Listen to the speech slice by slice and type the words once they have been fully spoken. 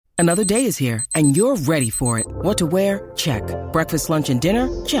Another day is here, and you're ready for it. What to wear? Check. Breakfast, lunch, and dinner?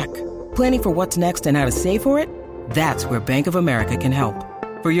 Check. Planning for what's next and how to save for it? That's where Bank of America can help.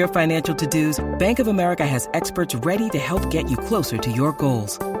 For your financial to-dos, Bank of America has experts ready to help get you closer to your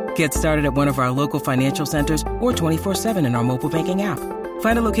goals. Get started at one of our local financial centers or 24/7 in our mobile banking app.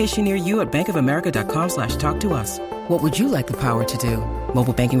 Find a location near you at bankofamerica.com/talktous. What would you like the power to do?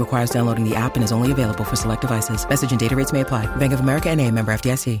 Mobile banking requires downloading the app and is only available for select devices. Message and data rates may apply. Bank of America NA, member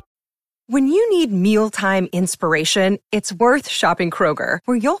FDIC. When you need mealtime inspiration, it's worth shopping Kroger,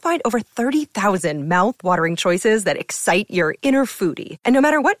 where you'll find over 30,000 mouth-watering choices that excite your inner foodie. And no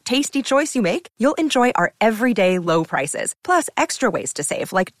matter what tasty choice you make, you'll enjoy our everyday low prices, plus extra ways to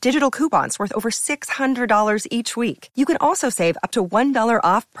save, like digital coupons worth over $600 each week. You can also save up to $1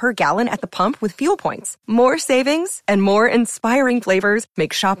 off per gallon at the pump with fuel points. More savings and more inspiring flavors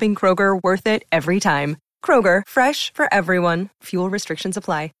make shopping Kroger worth it every time. Kroger, fresh for everyone. Fuel restrictions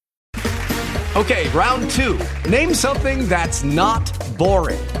apply. Okay, round two. Name something that's not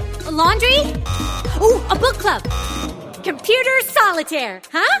boring. A laundry? Ooh, a book club. Computer solitaire,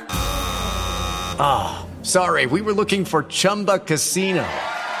 huh? Ah, sorry, we were looking for Chumba Casino.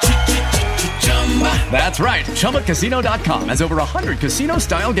 That's right, ChumbaCasino.com has over 100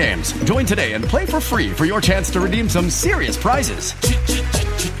 casino-style games. Join today and play for free for your chance to redeem some serious prizes.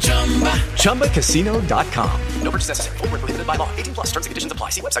 ChumbaCasino.com. No purchase necessary. Void where prohibited by law. 18+. Terms and conditions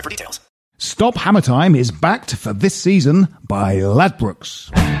apply. See website for details. Stop Hammer Time is backed for this season by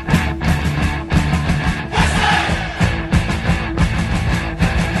Ladbrokes.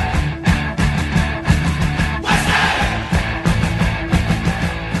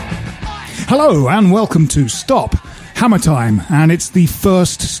 Hello and welcome to Stop Hammer Time, and it's the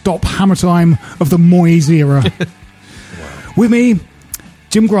first Stop Hammer Time of the Moyes era. With me,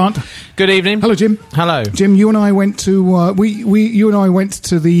 Jim Grant. Good evening. Hello, Jim. Hello, Jim. You and I went to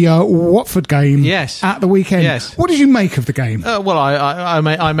the Watford game. Yes. At the weekend. Yes. What did you make of the game? Well,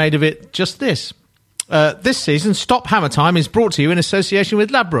 I made of it just this. This season, Stop Hammer Time is brought to you in association with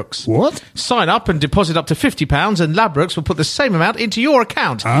Ladbrokes. What? Sign up and deposit up to £50 and Ladbrokes will put the same amount into your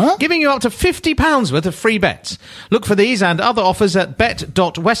account, giving you up to £50 worth of free bets. Look for these and other offers at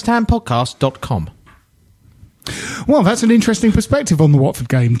bet.westhampodcast.com. Well, that's an interesting perspective on the Watford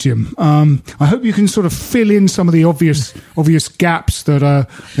game, Jim. I hope you can sort of fill in some of the obvious gaps that I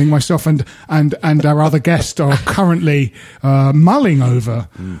think myself and our other guest are currently mulling over.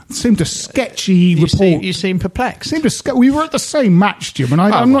 It seemed a sketchy report. You seem perplexed. We were at the same match, Jim, and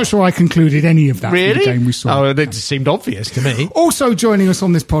I'm not sure I concluded any of that really? From the game we saw. Oh, it seemed obvious to me. Also joining us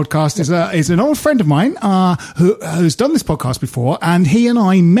on this podcast is an old friend of mine who's done this podcast before, and he and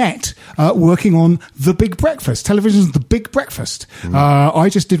I met working on The Big Breakfast. Television's The Big Breakfast. I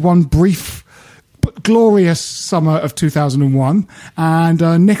just did one brief but glorious summer of 2001,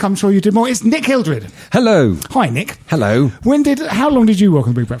 and Nick, I'm sure you did more. It's Nick Hildred. Hello. Hi, Nick. Hello. How long did you work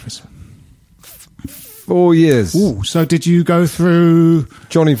on The Big Breakfast? 4 years. Ooh, so did you go through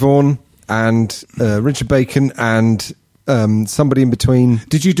Johnny Vaughan and Richard Bacon and somebody in between?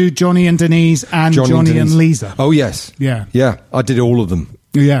 Did you do Johnny and Denise and Johnny and Lisa? Oh yes. Yeah, I did all of them.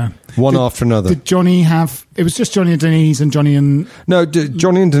 Yeah. One after another. Did Johnny have... It was just Johnny and Denise and Johnny and... No,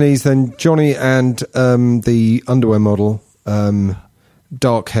 Johnny and Denise, then Johnny and the underwear model,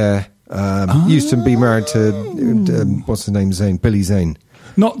 dark hair, used to be married to, what's his name, Billy Zane.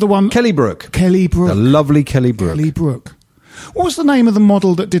 Not the one... Kelly Brook. The lovely Kelly Brook. Kelly Brook. What was the name of the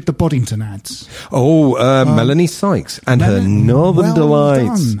model that did the Boddington ads? Oh, Melanie Sykes and her Northern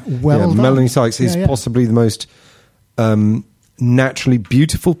Delights. Well done. Melanie Sykes is possibly the most... naturally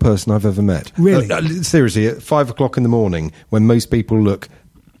beautiful person I've ever met. Really? Seriously, at 5 o'clock in the morning, when most people look,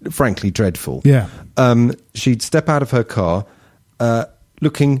 frankly, dreadful. Yeah. She'd step out of her car,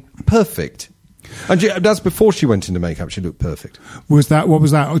 looking perfect. And that's before she went into makeup. She looked perfect. What was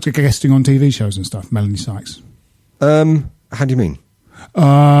that? Guesting on TV shows and stuff. Melanie Sykes. How do you mean?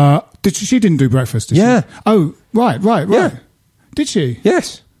 She didn't do breakfast? Did she? Oh, right. Yeah. Did she?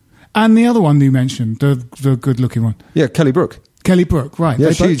 Yes. And the other one you mentioned, the good-looking one. Yeah, Kelly Brook. Kelly Brook, right.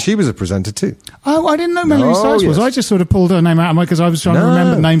 Yeah, she was a presenter too. Oh, I didn't know Melanie Sykes was. I just sort of pulled her name out because I was trying to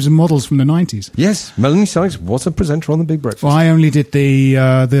remember names and models from the 90s. Yes, Melanie Sykes was a presenter on The Big Breakfast. Well, I only did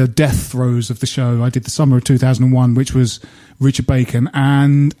the death throes of the show. I did the summer of 2001, which was Richard Bacon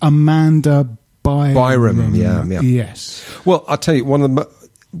and Amanda Byram. Yeah. Yes. Well, I'll tell you, one of the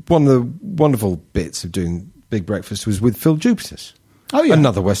wonderful bits of doing Big Breakfast was with Phil Jupitus. Oh, yeah.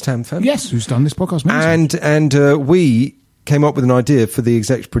 Another West Ham fan. Yes, who's done this podcast. And we came up with an idea for the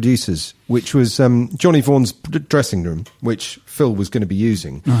exec producers, which was Johnny Vaughan's dressing room, which Phil was going to be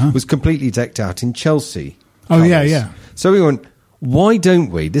using, was completely decked out in Chelsea. Oh, colours. Yeah. So we went, why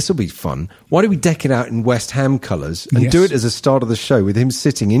don't we, this will be fun, why don't we deck it out in West Ham colours and do it as a start of the show with him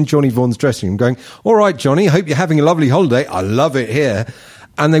sitting in Johnny Vaughan's dressing room going, all right, Johnny, I hope you're having a lovely holiday. I love it here.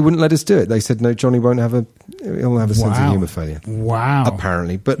 And they wouldn't let us do it. They said, no, Johnny he'll have a sense of humour failure. Wow.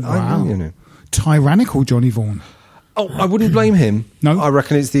 Apparently. But, tyrannical Johnny Vaughan. Oh, I wouldn't blame him. No. I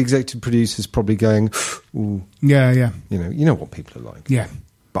reckon it's the executive producers probably going, ooh. Yeah. You know what people are like. Yeah.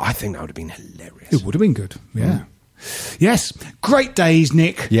 But I think that would have been hilarious. It would have been good. Yeah. Yes. Great days,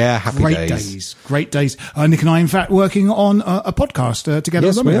 Nick. Yeah, happy Great days. Great days. Nick and I, in fact, working on a podcast together.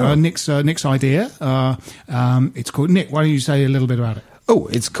 Yes, we are. Nick's idea. It's called, Nick, why don't you say a little bit about it? Oh,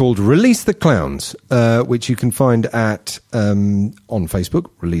 it's called Release the Clowns, which you can find at on Facebook,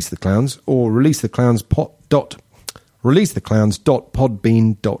 Release the Clowns, or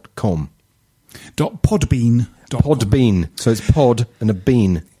releasetheclowns.podbean.com. .podbean. Podbean. So it's pod and a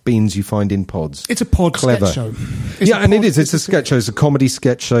bean. Beans you find in pods. It's a pod Clever. sketch show. It is. It's a sketch show. It's a comedy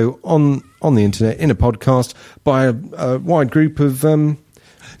sketch show on the internet in a podcast by a wide group of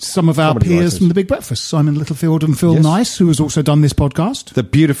some of our peers writers from The Big Breakfast, Simon Littlefield and Phil Nice, who has also done this podcast. The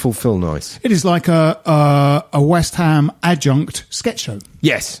beautiful Phil Nice. It is like a West Ham adjunct sketch show.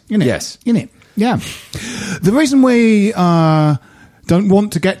 Yes. In it. Yes. In it. Yeah. The reason we don't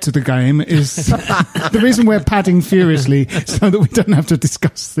want to get to the game is the reason we're padding furiously so that we don't have to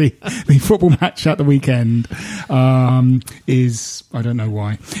discuss the football match at the weekend is I don't know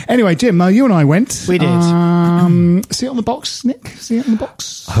why. Anyway, Jim, you and I went. We did. See it on the box, Nick. See it on the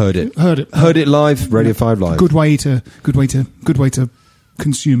box. Heard it. Heard it Live. Radio 5 Live. Good way to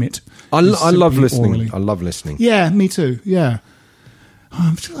consume it. I love listening. Orally. I love listening. Yeah, me too. Yeah.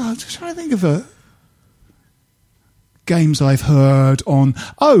 I'm just trying to think of games I've heard on.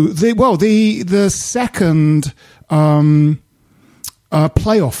 The second playoff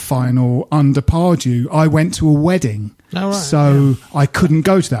final under Pardew, I went to a wedding. Oh, right, so I couldn't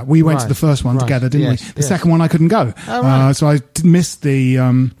go to that. We went to the first one together, didn't we? The second one I couldn't go. Oh, right. So I missed the...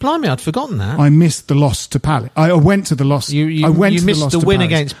 Blimey, I'd forgotten that. I missed the loss to Palace. I went to the loss. You missed the win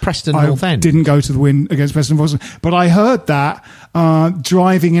against Preston North End. I didn't go to the win against Preston North End. But I heard that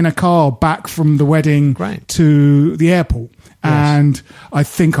driving in a car back from the wedding to the airport. Yes. And I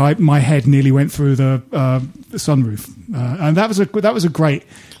think my head nearly went through the sunroof. And that was a great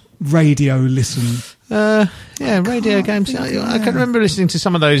radio listen. Radio games. I can remember listening to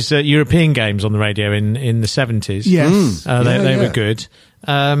some of those European games on the radio in the 70s. Yes. They were good.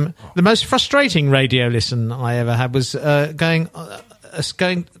 The most frustrating radio listen I ever had was going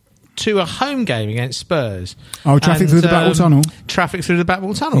to a home game against Spurs. Oh, traffic through the Blackwall Tunnel. Traffic through the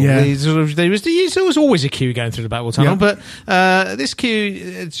Blackwall Tunnel. Yeah. There was always a queue going through the Blackwall Tunnel, but this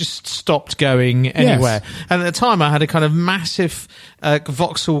queue just stopped going anywhere. Yes. And at the time, I had a kind of massive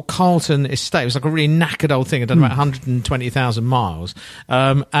Vauxhall Carlton estate. It was like a really knackered old thing. It had done about 120,000 miles.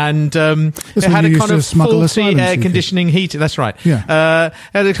 And it had a kind of faulty air conditioning heating. That's right. Yeah. It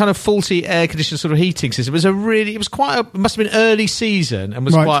had a kind of faulty air conditioned sort of heating system. It must have been early season and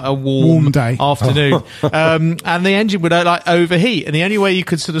was quite a warm day afternoon. And the engine would overheat. And the only way you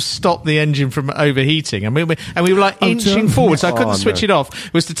could sort of stop the engine from overheating, and we were like inching forward, so I couldn't switch it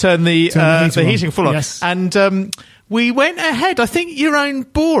off, was to turn the heating full on. Yes. And we went ahead. I think your own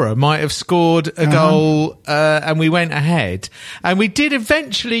Bora might have scored a goal, and we went ahead. And we did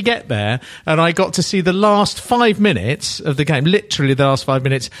eventually get there, and I got to see the last 5 minutes of the game, literally the last 5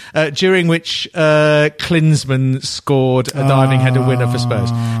 minutes, during which Klinsmann scored a diving header winner for Spurs.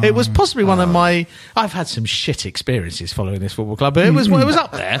 It was possibly one of my... I've had some shit experiences following this football club, but it was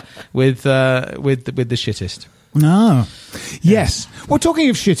up there with the shittest. No. Yes. Well, talking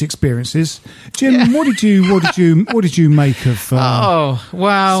of shit experiences, Jim, what did you make of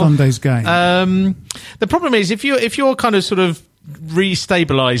Sunday's game? The problem is if your kind of sort of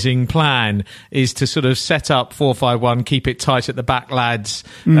restabilising plan is to sort of set up 4-5-1, keep it tight at the back, lads,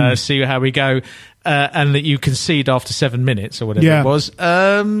 see how we go. And that you concede after 7 minutes or whatever it was,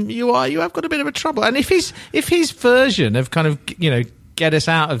 you have got a bit of a trouble. And if his version of kind of get us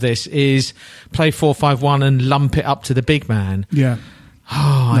out of this is play 4-5-1 and lump it up to the big man. Yeah.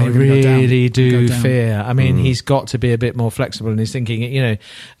 I really do fear. I mean, he's got to be a bit more flexible in his thinking.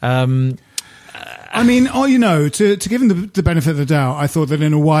 I mean, to give him the benefit of the doubt, I thought that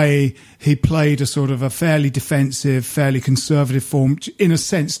in a way he played a sort of a fairly defensive, fairly conservative form, in a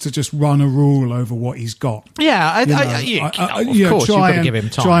sense, to just run a rule over what he's got. Yeah, of course, you've got to give him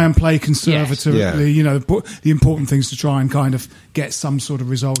time. Try and play conservatively. Yes. The important thing is to try and kind of get some sort of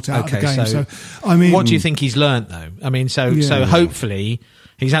result out of the game. So, I mean, what do you think he's learnt though? I mean, so hopefully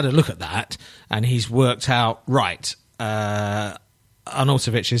he's had a look at that and he's worked out right.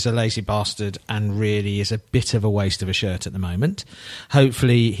 Arnautovic is a lazy bastard and really is a bit of a waste of a shirt at the moment.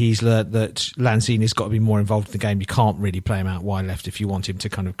 Hopefully he's learnt that Lanzini's got to be more involved in the game. You can't really play him out wide left if you want him to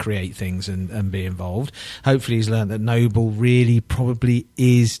kind of create things and be involved. Hopefully he's learnt that Noble really probably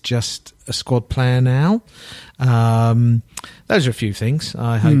is just a squad player now. Those are a few things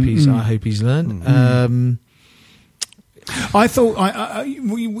I hope he's learnt. I thought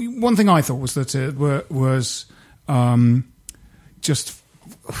one thing I thought was that just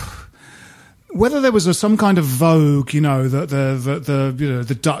whether there was some kind of vogue,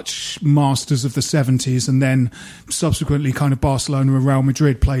 the Dutch masters of the 70s, and then subsequently kind of Barcelona and Real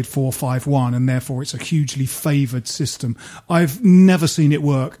Madrid played 4-5-1, and therefore it's a hugely favoured system. I've never seen it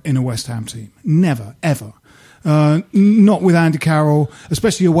work in a West Ham team. Never, ever. Not with Andy Carroll,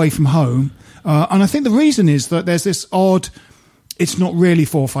 especially away from home. And I think the reason is that there's this odd, it's not really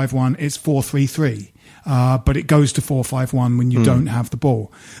 4-5-1, it's 4-3-3. But it goes to 4-5-1 when you don't have the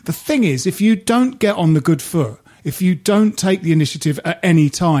ball. The thing is, if you don't get on the good foot, if you don't take the initiative at any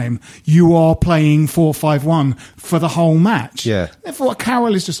time, you are playing 4-5-1 for the whole match. Yeah. Therefore,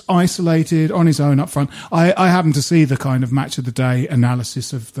 Carroll is just isolated on his own up front. I happened to see the kind of match of the day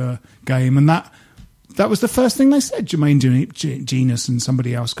analysis of the game, and that was the first thing they said. Jermaine Genius and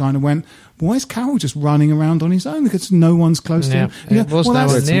somebody else kind of went, why is Carroll just running around on his own? Because no one's close to him. That's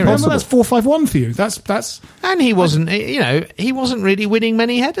 4-5-1 for you. That's and he wasn't really winning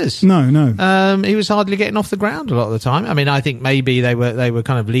many headers. No. He was hardly getting off the ground a lot of the time. I mean, I think maybe they were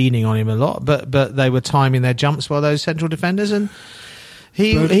kind of leaning on him a lot, but they were timing their jumps while those central defenders, and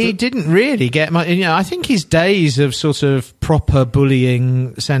He didn't really get much. I think his days of sort of proper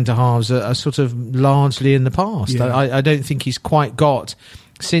bullying centre halves are sort of largely in the past. Yeah. I don't think he's quite got,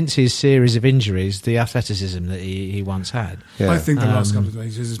 since his series of injuries, the athleticism that he once had. Yeah. I think the last couple of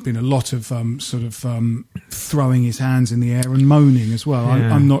days there's been a lot of throwing his hands in the air and moaning as well.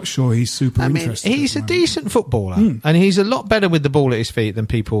 Yeah. I'm not sure he's super interested. He's a decent footballer, and he's a lot better with the ball at his feet than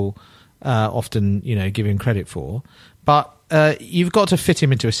people often give him credit for. But you've got to fit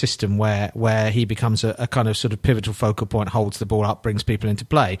him into a system where he becomes a kind of sort of pivotal focal point, holds the ball up, brings people into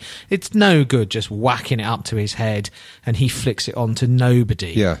play. It's no good just whacking it up to his head and he flicks it on to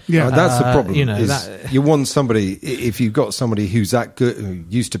nobody. Yeah. That's the problem. You want somebody, if you've got somebody who's that good, who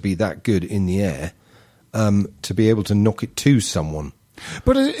used to be that good in the air, to be able to knock it to someone.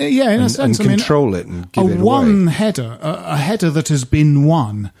 But in a sense, and control it and give it away. A header that has been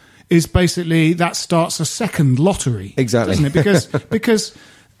won is basically, that starts a second lottery. Exactly. Doesn't it? Because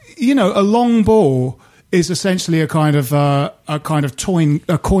a long ball is essentially a kind of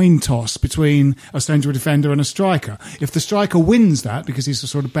coin toss between a central defender and a striker. If the striker wins that because he's a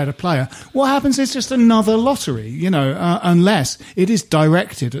sort of better player, what happens is just another lottery, unless it is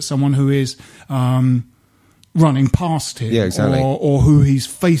directed at someone who is running past him, exactly. or who he's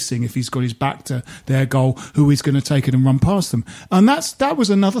facing if he's got his back to their goal, who is going to take it and run past them. And that was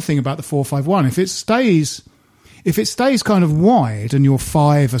another thing about the 4-5-1. If it stays kind of wide and your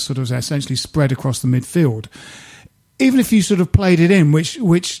five are sort of essentially spread across the midfield, even if you sort of played it in,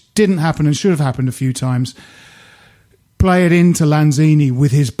 which didn't happen and should have happened a few times, play it into Lanzini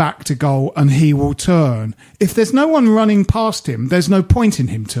with his back to goal and he will turn. If there's no one running past him, there's no point in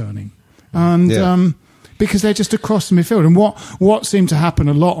him turning. And because they're just across the midfield. And what seemed to happen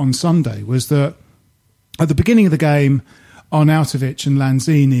a lot on Sunday was that at the beginning of the game, Arnautovic and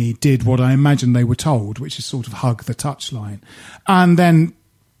Lanzini did what I imagine they were told, which is sort of hug the touchline. And then,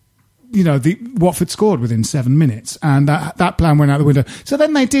 Watford scored within 7 minutes, and that plan went out the window. So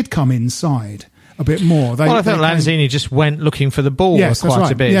then they did come inside a bit more. I thought Lanzini just went looking for the ball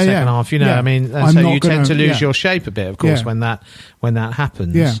quite a bit in the second half. I mean, so you tend to lose your shape a bit, of course, when that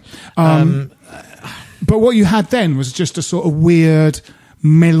happens. Yeah. But what you had then was just a sort of weird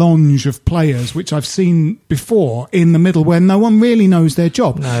melange of players, which I've seen before in the middle, where no one really knows their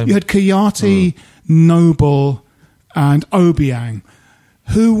job. No. You had Kouyaté, Noble, and Obiang,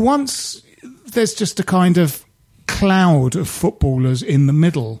 who once there's just a kind of cloud of footballers in the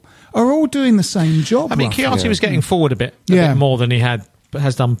middle, are all doing the same job. I mean, Kouyaté was getting forward a bit more than he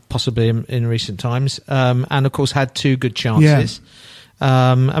has done possibly in recent times, and of course had 2 good chances. Yeah.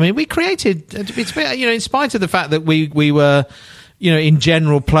 I mean, we created, in spite of the fact that we were, in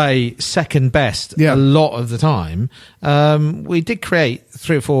general play second best a lot of the time, we did create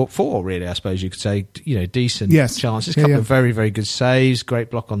 3 or 4 really, I suppose you could say, decent chances. A couple of very, very good saves, great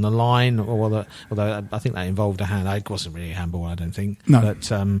block on the line, although I think that involved a hand. It wasn't really a handball, I don't think. No.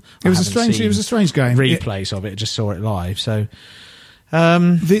 But, it was a strange game. Replays of it, just saw it live. So,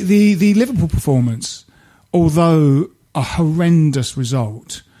 the Liverpool performance, although a horrendous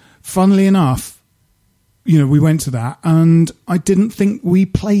result, funnily enough, we went to that, and I didn't think we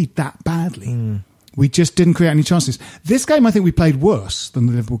played that badly. We just didn't create any chances. This game, I think we played worse than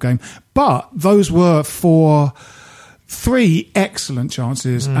the Liverpool game, but those were 3 excellent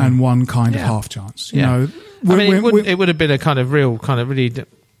chances and 1 kind of half chance. It would have been a kind of real, kind of really.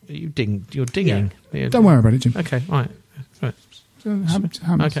 You're dinging. Yeah. Don't worry about it, Jim. Okay, all right.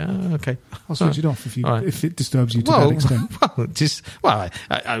 Okay. I'll switch it off if it disturbs you to that extent. Jim,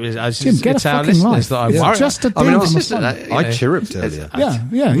 get a fucking life. That I'm worried. Just a I chirruped earlier.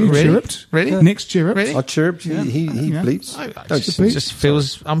 Yeah, you really? chirruped. Really? Nick's chirruped. Really? I chirruped. He bleeps. It just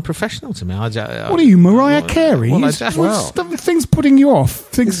feels unprofessional to me. What are you, Mariah Carey? Things putting you off.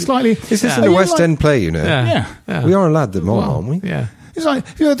 Things slightly. Is this in a West End play? Yeah. We are allowed them on, aren't we? Yeah. It's like,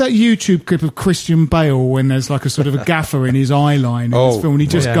 that YouTube clip of Christian Bale when there's like a sort of a gaffer in his eye line in his film and he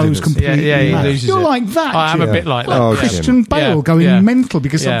just goes completely mad. He loses You're it. like that. I'm a bit like that. Christian Bale going mental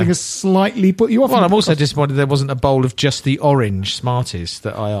because something has slightly put you off. Well, I'm also disappointed there wasn't a bowl of just the orange Smarties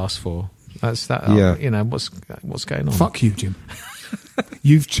that I asked for. That's that. What's going on? Fuck you, Jim.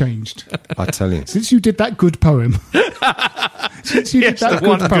 You've changed. I tell you. Since you did that good poem.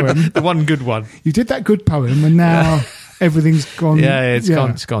 The one good one. You did that good poem and now... Everything's gone. It's gone.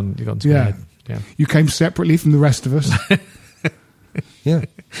 It's gone. You've gone to my head. Yeah. You came separately from the rest of us. Yeah.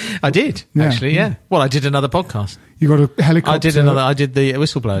 I did, actually, yeah. Well, I did another podcast. You got a helicopter. I did the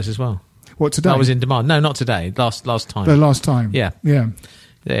Whistleblowers as well. What, today? I was in demand. No, not today. Last time. The last time? Yeah. Yeah.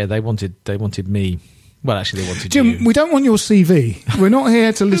 Yeah, they wanted me. Well, actually, they wanted Jim, you. we don't want your CV. We're not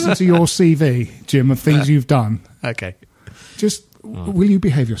here to listen to your CV, Jim, of things you've done. Okay. Just, will you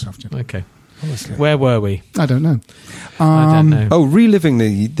behave yourself, Jim? Okay. Honestly. Where were we? I don't know. I don't know. Oh, reliving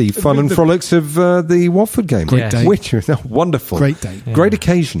the fun and frolics of the Watford game. Great day. Which is wonderful. Great day. Yeah. Great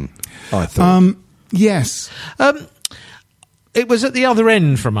occasion, I thought. Yes. It was at the other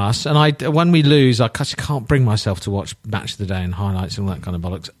end from us, and when we lose, I can't bring myself to watch Match of the Day and highlights and all that kind of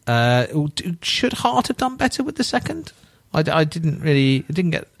bollocks. Should Hart have done better with the second? I didn't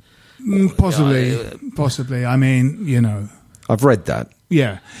get... Possibly. I mean, I've read that.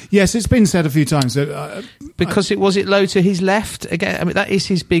 Yeah. Yes, it's been said a few times that... because was it low to his left? Again, I mean, that is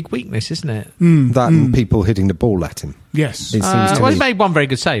his big weakness, isn't it? And people hitting the ball at him. Yes. It seems to he made one very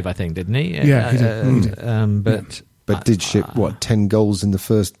good save, I think, didn't he? Yeah, he did. But did ship, 10 goals in the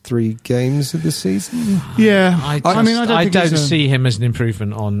first 3 games of the season? Yeah. I don't see him as an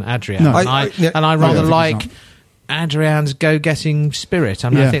improvement on Adrian. No. I rather like... Adrian's go-getting spirit. I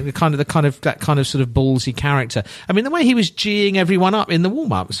mean, I think that kind of sort of ballsy character. I mean, the way he was geeing everyone up in the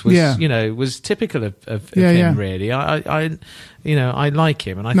warm-ups was, was typical of him. Really, I like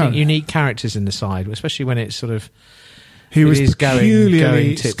him, and I think unique characters in the side, especially when it's sort of. He was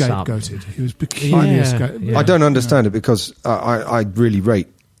peculiarly scapegoated. He was peculiarly scapegoated. I don't understand it because I really rate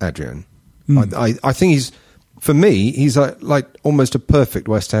Adrian. I think for me, he's like almost a perfect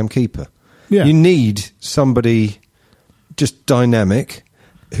West Ham keeper. Yeah. You need somebody just dynamic,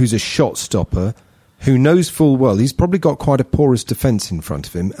 who's a shot stopper, who knows full well he's probably got quite a porous defence in front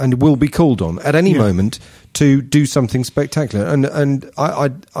of him and will be called on at any moment to do something spectacular. And I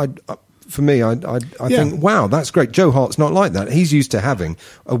for me, I think, wow, that's great. Joe Hart's not like that. He's used to having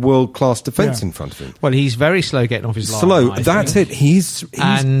a world-class defence in front of him. Well, he's very slow getting off his line. Slow, that's it. He's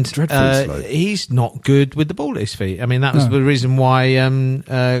dreadfully slow. He's not good with the ball at his feet. I mean, that was the reason why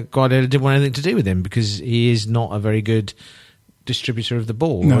Guardiola didn't want anything to do with him, because he is not a very good distributor of the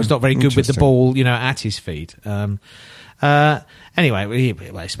ball. No, he's not very good with the ball, at his feet. Anyway, he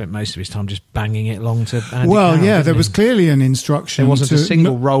spent most of his time just banging it along to Andy Carroll, there was clearly an instruction. There wasn't a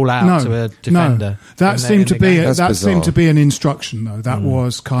single rollout to a defender. No, that seemed to be an instruction, though. That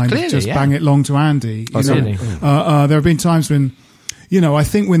was kind of just bang it long to Andy. There have been times when, I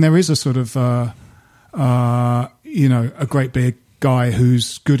think when there is a sort of, a great big guy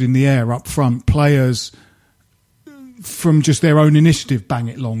who's good in the air up front, players from just their own initiative bang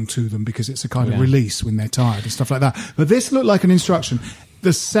it long to them because it's a kind of release when they're tired and stuff like that. But this looked like an instruction.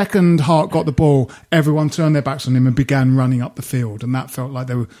 The second Hart got the ball, everyone turned their backs on him and began running up the field, and that felt like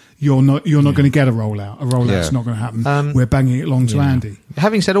you're not going to get a rollout. A rollout's not going to happen. We're banging it long to Andy.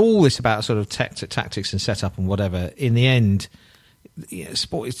 Having said all this about sort of tactics and setup and whatever, in the end,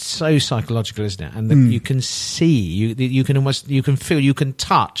 sport is so psychological, isn't it? And you can see, you can feel, you can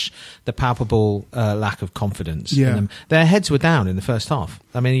touch the palpable lack of confidence in them. Their heads were down in the first half.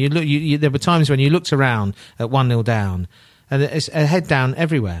 I mean, there were times when you looked around at 1-0 down, and it's a head down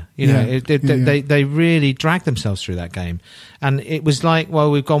everywhere. They really dragged themselves through that game, and it was like,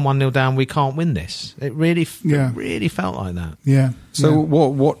 well, we've gone 1-0 down, we can't win this. It really felt like that. So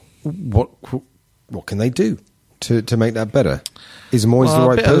what can they do? to make that better? Is Moyes the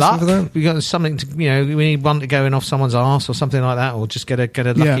right person for that? We got something to, we need one to go in off someone's arse or something like that, or just get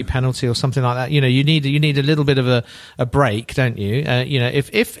a lucky penalty or something like that. You need a little bit of a break, don't you?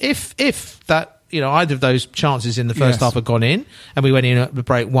 If that, either of those chances in the first half had gone in and we went in at the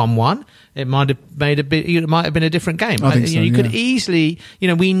break 1-1, it might have made it might have been a different game. I think so, you could easily,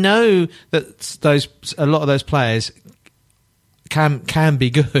 we know that a lot of those players can be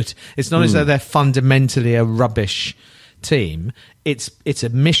good. It's not as though they're fundamentally a rubbish team. It's a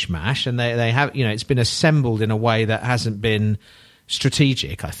mishmash, and they have, it's been assembled in a way that hasn't been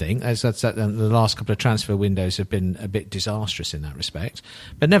strategic, I think. The last couple of transfer windows have been a bit disastrous in that respect.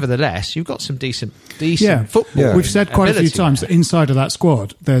 But nevertheless, you've got some decent football. Yeah. We've said quite a few times that inside of that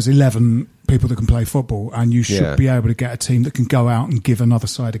squad, there's 11 people that can play football, and you should be able to get a team that can go out and give another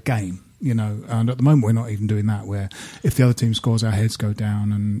side a game. And at the moment we're not even doing that, where if the other team scores, our heads go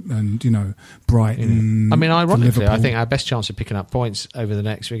down, and Brighton. I mean, ironically, I think our best chance of picking up points over the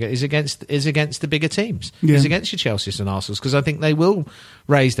next week is against the bigger teams. Is against your Chelseas and Arsenals, because I think they will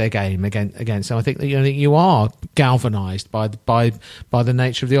raise their game against them. I think that you are galvanised by the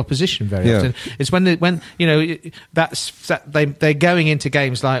nature of the opposition very often. It's when they're going into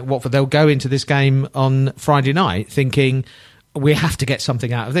games like Watford. They'll go into this game on Friday night thinking, we have to get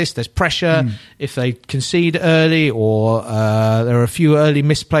something out of this. There's pressure. If they concede early, or there are a few early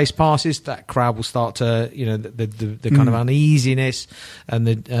misplaced passes, that crowd will start to, the kind of uneasiness and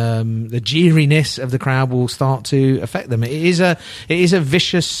the jeeriness of the crowd will start to affect them. It is a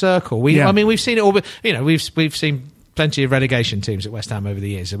vicious circle. I mean, we've seen it all. But we've seen plenty of relegation teams at West Ham over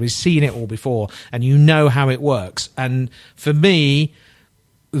the years. So we've seen it all before, and how it works. And for me,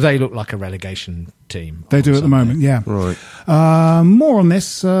 they look like a relegation team. They do at the moment, yeah. Right. More on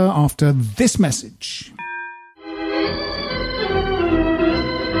this after this message.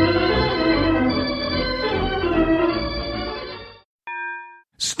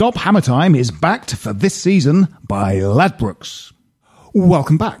 Stop Hammer Time is backed for this season by Ladbrokes.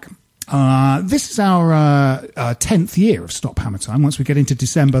 Welcome back. This is our 10th year of Stop Hammer Time. Once we get into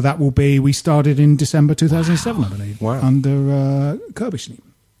December, we started in December 2007, I believe, under Kirbishley.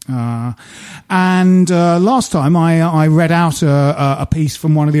 And last time I read out a piece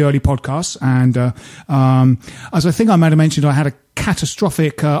from one of the early podcasts, and as I think I might have mentioned, I had a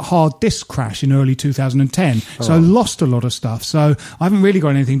catastrophic hard disk crash in early 2010, so I lost a lot of stuff. So I haven't really got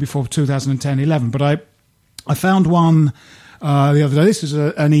anything before 2010-11, but I found one the other day. This is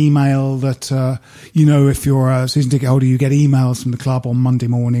an email that, if you're a season ticket holder, you get emails from the club on Monday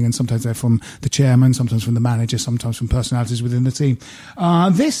morning, and sometimes they're from the chairman, sometimes from the manager, sometimes from personalities within the team.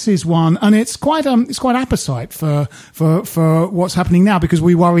 This is one, and it's quite appetite for what's happening now, because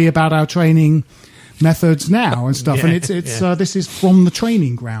we worry about our training methods now and stuff. And this is from the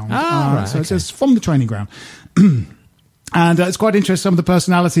training ground. It's from the training ground. And it's quite interesting, some of the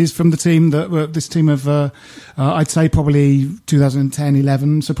personalities from the team that were this team of, I'd say probably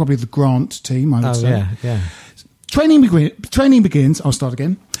 2010-11, so probably the Grant team, I would say. Yeah. Training begins, I'll start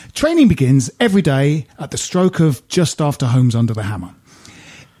again. Training begins every day at the stroke of just after Home's Under the Hammer.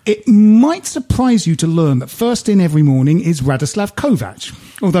 It might surprise you to learn that first in every morning is Radoslav Kovac,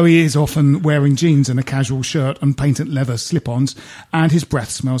 although he is often wearing jeans and a casual shirt and patent leather slip-ons, and his breath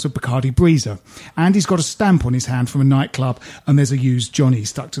smells of Bacardi Breezer, and he's got a stamp on his hand from a nightclub, and there's a used Johnny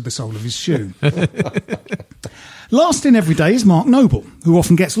stuck to the sole of his shoe. Last in every day is Mark Noble, who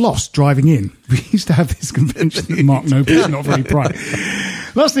often gets lost driving in. We used to have this convention that Mark Noble is not very bright.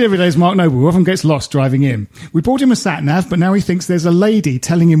 Last in every day is Mark Noble, who often gets lost driving in. We bought him a sat-nav, but now he thinks there's a lady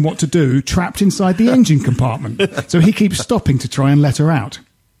telling him what to do trapped inside the engine compartment, so he keeps stopping to try and let her out.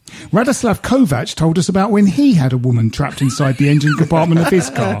 Radoslav Kovac told us about when he had a woman trapped inside the engine compartment of his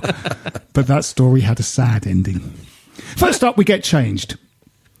car, but that story had a sad ending. First up, we get changed.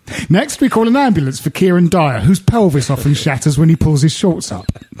 Next, we call an ambulance for Kieran Dyer, whose pelvis often shatters when he pulls his shorts up.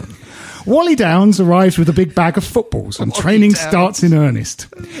 Wally Downs arrives with a big bag of footballs, and training starts in earnest.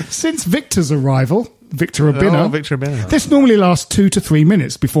 Since Victor's arrival, Victor Urbina, this normally lasts 2 to 3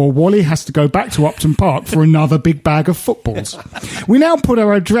 minutes before Wally has to go back to Upton Park for another big bag of footballs. We now put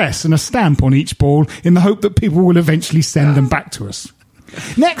our address and a stamp on each ball in the hope that people will eventually send them back to us.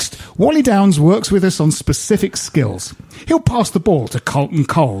 Next, Wally Downs works with us on specific skills. He'll pass the ball to Carlton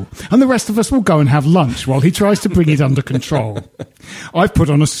Cole, and the rest of us will go and have lunch while he tries to bring it under control. I've put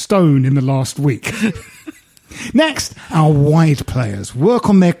on a stone in the last week. Next, our wide players work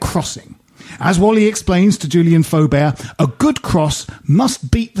on their crossing. As Wally explains to Julian Faubert, a good cross must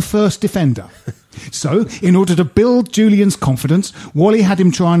beat the first defender. So, in order to build Julian's confidence, Wally had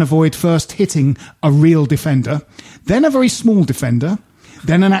him try and avoid first hitting a real defender, then a very small defender,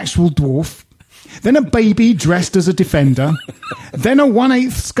 then an actual dwarf, then a baby dressed as a defender, then a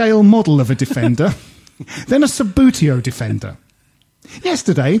 1/8 scale model of a defender, then a Sabutio defender.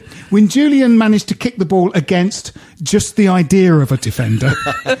 Yesterday, when Julian managed to kick the ball against just the idea of a defender,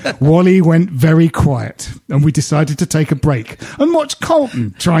 Wally went very quiet and we decided to take a break and watch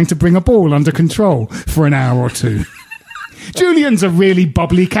Colton trying to bring a ball under control for an hour or two. Julian's a really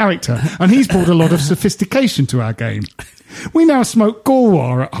bubbly character and he's brought a lot of sophistication to our game. We now smoke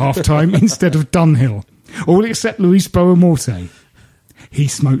Galwar at half-time instead of Dunhill, all except Luis Boamorte. He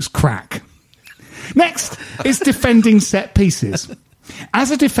smokes crack. Next is defending set pieces.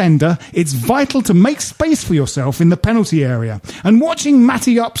 As a defender, it's vital to make space for yourself in the penalty area, and watching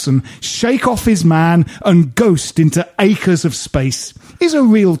Matty Upson shake off his man and ghost into acres of space is a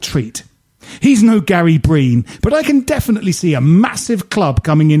real treat. He's no Gary Breen, but I can definitely see a massive club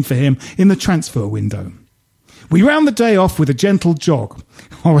coming in for him in the transfer window. We round the day off with a gentle jog,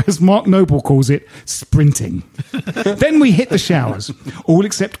 or as Mark Noble calls it, sprinting. Then we hit the showers, all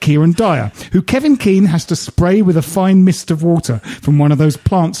except Kieran Dyer, who Kevin Keane has to spray with a fine mist of water from one of those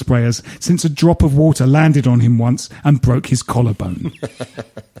plant sprayers, since a drop of water landed on him once and broke his collarbone.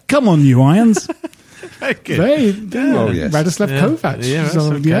 Come on, you irons. Very good. Yes. Radislav Kovac. Yeah, that's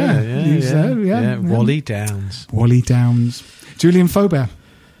So, okay. yeah. Wally Downs. Julian Faubert.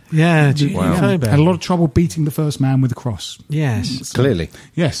 Yeah, Wow. Faubert. Had a lot of trouble beating the first man with a cross. Yes. Clearly.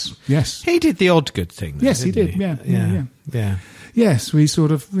 Yes. He did the odd good thing. Though, Yes, he didn't did. Yeah. Yeah. Yes, we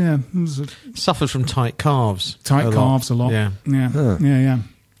sort of, Suffered from tight calves. tight calves a lot. Yeah. Yeah.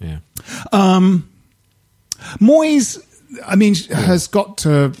 Yeah. Moyes, has got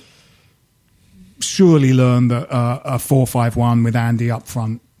to surely learn that a 4-5-1 with Andy up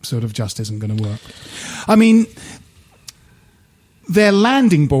front sort of just isn't going to work. Their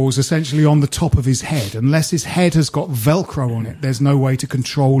landing ball's essentially on the top of his head. Unless his head has got Velcro on it, there's no way to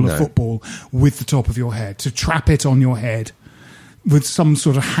control a football with the top of your head. To trap it on your head with some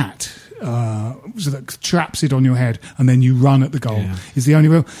sort of hat so that traps it on your head and then you run at the goal is the only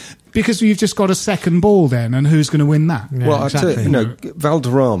way. Because you've just got a second ball then, and who's going to win that? Yeah, Well, exactly. I tell you,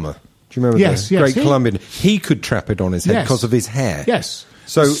 Valderrama, do you remember the great Colombian? He could trap it on his head because of his hair. Yes.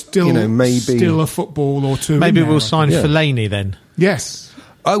 So, still, maybe... Still a football or two. Maybe in there, we'll I sign think. Fellaini then. Yes.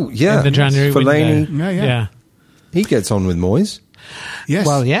 Oh, yeah. In the January Fellaini, window. Yeah. he gets on with Moyes. Yes.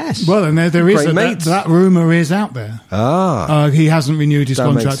 Well, yes. Well, and there is Great mates. that rumour is out there. He hasn't renewed his That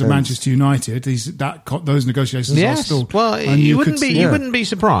makes contract at sense. Manchester United. Those negotiations are Yes. still. Well, and you could wouldn't be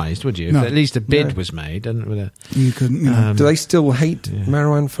surprised, would you? No. If at least a bid was made. You couldn't. Do they still hate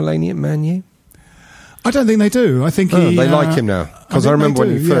Marouane Fellaini at Man U? I don't think they do. I think They like him now. Because I remember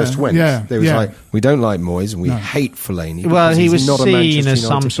when he first went, they was like, we don't like Moyes and we hate Fellaini. Well, he was not a seen Manchester as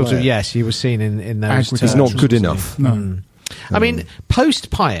some United sort player. of, yes, he was seen in those terms. He's not good enough. No. I mean, post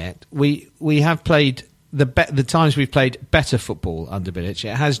Payet, we have played the times we've played better football under Bilic.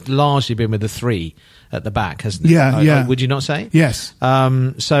 It has largely been with the three at the back, hasn't it? Yeah. Would you not say? Yes.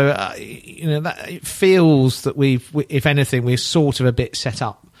 So it feels that if anything, we're sort of a bit set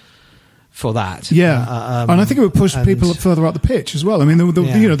up for that. Yeah. And I think it would push people further up the pitch as well. I mean,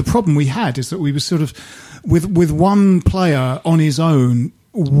 the problem we had is that we were sort of with one player on his own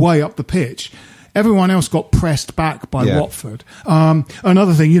way up the pitch. Everyone else got pressed back by Watford.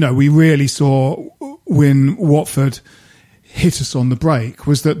 Another thing, we really saw when Watford hit us on the break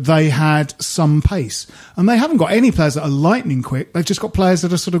was that they had some pace. And they haven't got any players that are lightning quick. They've just got players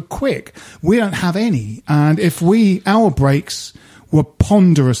that are sort of quick. We don't have any. And if our breaks were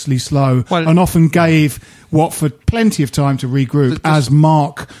ponderously slow and often gave Watford plenty of time to regroup, as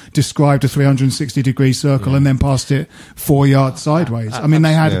Mark described a 360-degree circle and then passed it 4 yards sideways. I mean,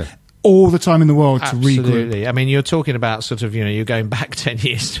 they had all the time in the world to regroup. Absolutely. I mean, you're talking about sort of, you're going back 10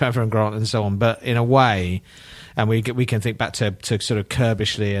 years to Avram Grant and so on, but in a way, and we can think back to sort of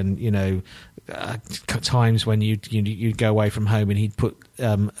Kirbishley and, times when you'd go away from home and he'd put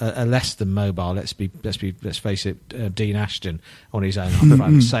a less than mobile, let's face it, Dean Ashton on his own up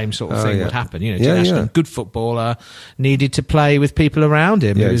front. Same sort of thing would happen. Dean Ashton, good footballer, needed to play with people around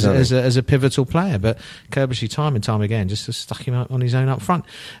him as a pivotal player, but Kirbishley time and time again just stuck him on his own up front.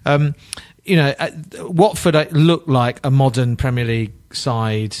 Watford looked like a modern Premier League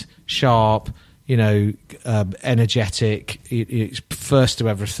side, sharp, energetic, it's first to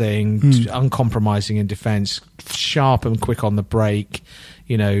everything, uncompromising in defence, sharp and quick on the break.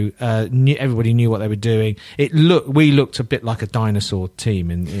 Everybody knew what they were doing. We looked a bit like a dinosaur team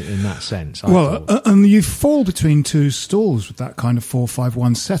in that sense. And you fall between two stools with that kind of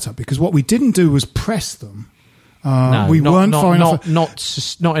 4-5-1 setup, because what we didn't do was press them. We weren't far enough.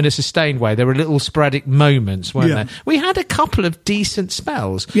 Not in a sustained way. There were little sporadic moments, weren't there? We had a couple of decent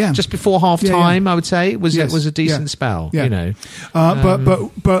spells. Yeah. Just before half time, I would say it was a decent Yeah. spell. Yeah. You know,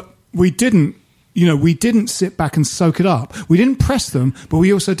 but we didn't. We didn't sit back and soak it up. We didn't press them, but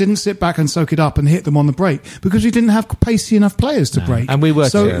we also didn't sit back and soak it up and hit them on the break because we didn't have pacey enough players to break. And we were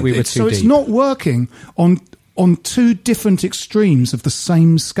so too So deep. it's not working on two different extremes of the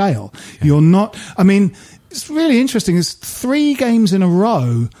same scale. Okay. You're not. I mean, it's really interesting. It's 3 games in a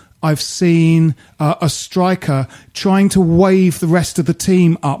row I've seen a striker trying to wave the rest of the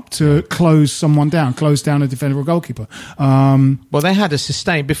team up to close someone down, close down a defender or goalkeeper. Well, they had a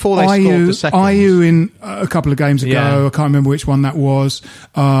sustained before they scored the second. IU in a couple of games ago, I can't remember which one that was.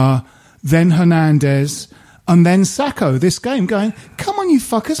 Then Hernandez. And then Sacco this game going, come on, you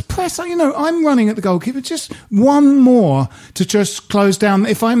fuckers, press. I'm running at the goalkeeper. Just one more to just close down.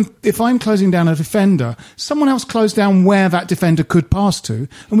 If I'm closing down a defender, someone else close down where that defender could pass to,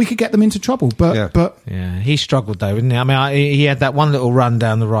 and we could get them into trouble. But he struggled though, didn't he? I mean, he had that one little run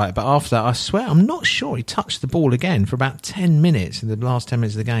down the right, but after that, I swear, I'm not sure he touched the ball again for about 10 minutes in the last 10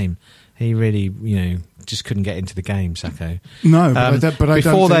 minutes of the game. He really, just couldn't get into the game, Sacco. No,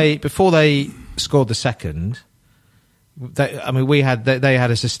 before they scored the second, they had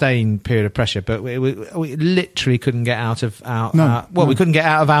a sustained period of pressure, but we literally couldn't get out of we couldn't get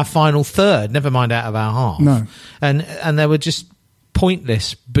out of our final third. Never mind out of our half. No, and there were just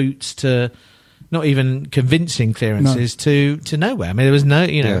pointless boots to. Not even convincing clearances to nowhere. I mean, there was no,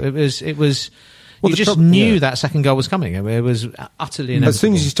 it was. Well, you just knew that second goal was coming. It was utterly inevitable. As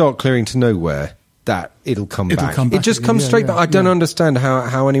soon as you start clearing to nowhere, that it'll come back. It just comes straight back. I don't understand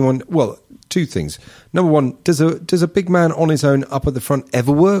how anyone. Well, 2 things. Number one, does a big man on his own up at the front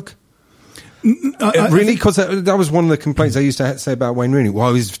ever work? Really? Because that was one of the complaints I used to say about Wayne Rooney.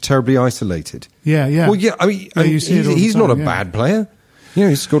 Well, he's terribly isolated. Yeah. Well, yeah. I mean, he's not a bad player.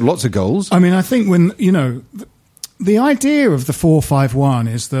 He's scored lots of goals. I mean, I think when the idea of the 4-5-1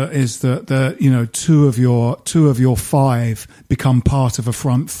 is that two of your 5 become part of a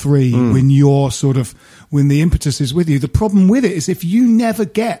front 3 when the impetus is with you. The problem with it is if you never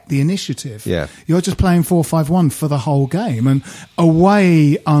get the initiative, you're just playing 4-5-1 for the whole game. And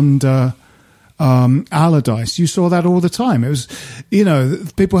away under Allardyce, you saw that all the time. It was,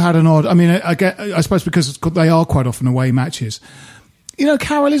 people had an odd. I mean, I suppose because they are quite often away matches.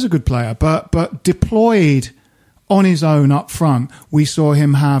 Carroll is a good player, but deployed on his own up front, we saw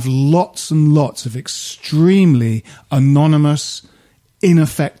him have lots and lots of extremely anonymous,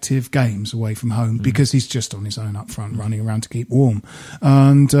 ineffective games away from home because he's just on his own up front, running around to keep warm.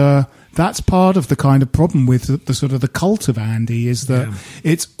 And that's part of the kind of problem with the sort of the cult of Andy is that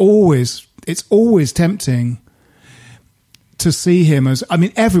it's always tempting to see him as, I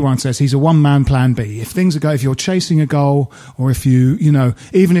mean, everyone says he's a one-man plan B. If you're chasing a goal, or if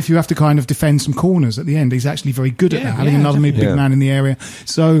even if you have to kind of defend some corners at the end, he's actually very good at that, having another big man in the area.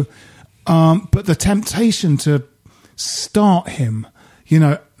 So, but the temptation to start him,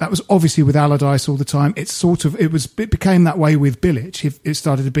 that was obviously with Allardyce all the time. It became that way with Bilic. It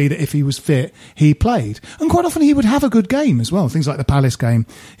started to be that if he was fit, he played. And quite often he would have a good game as well. Things like the Palace game,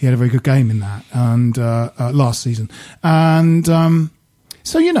 he had a very good game in that, and last season. And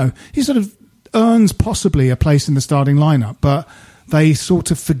so, he sort of earns possibly a place in the starting lineup, but they sort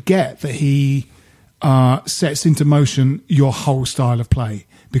of forget that he sets into motion your whole style of play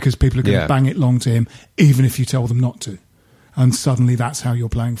because people are going to bang it long to him, even if you tell them not to. And suddenly that's how you're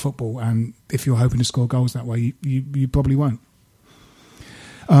playing football. And if you're hoping to score goals that way, you probably won't.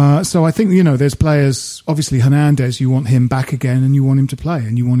 So I think, there's players, obviously Hernandez, you want him back again and you want him to play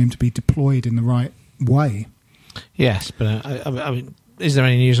and you want him to be deployed in the right way. Yes, but I mean, is there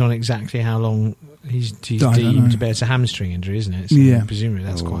any news on exactly how long he's deemed to be? It's a hamstring injury, isn't it? So presumably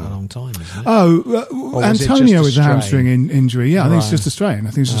that's quite a long time, isn't it? Antonio is a hamstring injury. Yeah, I think it's just a strain.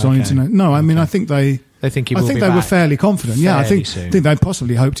 I think it's just on internet. No, I mean, I think they think he will be back. They were fairly confident. I think they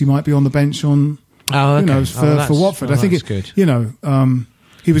possibly hoped he might be on the bench on, for Watford. I think good.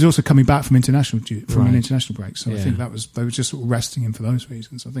 He was also coming back from an international break, so I think they were just sort of resting him for those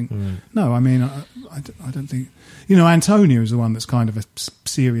reasons. I think no, I mean, I don't think Antonio is the one that's kind of a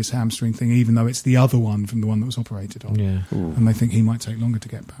serious hamstring thing, even though it's the other one from the one that was operated on, and they think he might take longer to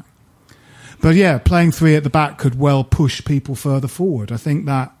get back. But playing 3 at the back could well push people further forward. I think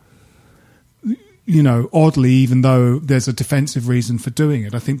that. Oddly, even though there's a defensive reason for doing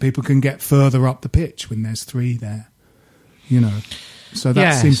it, I think people can get further up the pitch when there's 3 there. So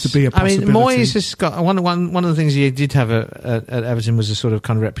that seems to be a possibility. I mean, Moyes has got one of the things he did have at Everton was a sort of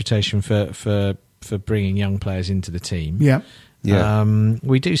kind of reputation for bringing young players into the team. Yeah. Yeah.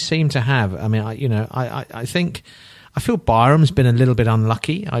 We do seem to have. I mean, I think. I feel Byram's been a little bit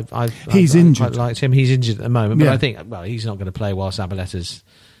unlucky. He's injured. I quite liked him. He's injured at the moment, but Yeah. I think, he's not going to play while Sabaleta's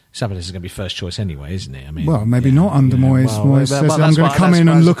going to be first choice anyway, isn't he? I mean, well, maybe not under Moyes. Moyes says, I'm going to come in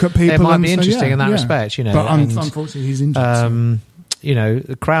and look at people. It might and be interesting in that respect, you know. But unfortunately, he's injured.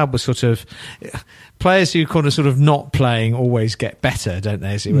 The crowd was sort of... Players who kind of sort of not playing always get better, don't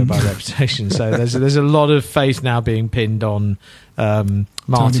they, as it were, by reputation. So there's a lot of faith now being pinned on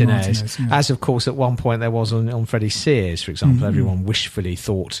Martinez, as of course at one point there was on Freddie Sears, for example. Everyone wishfully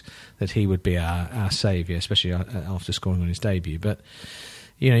thought that he would be our saviour, especially after scoring on his debut. But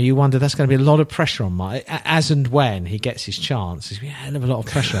you wonder, that's going to be a lot of pressure on Mark as and when he gets his chance. There's a hell of a lot of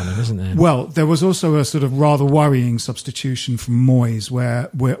pressure on him, isn't there? Well, there was also a sort of rather worrying substitution from Moyes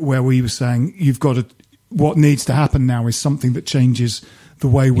where we were saying what needs to happen now is something that changes the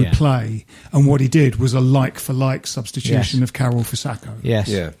way we play. And what he did was a like-for-like substitution of Carroll for Sacco. Yes.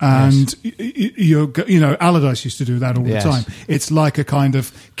 Yeah. And Allardyce used to do that all the time. It's like a kind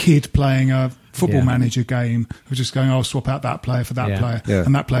of kid playing a football manager game of just going, I'll swap out that player for that player,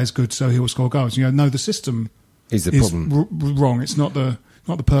 and that player's good, so he'll score goals. No, the system is the problem. Wrong. It's not the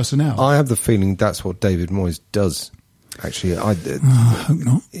personnel. I have the feeling that's what David Moyes does. Actually, I hope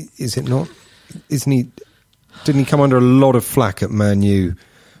not. Is it not? Isn't he? Didn't he come under a lot of flack at Man U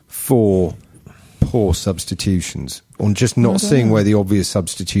for poor substitutions, on just not seeing where the obvious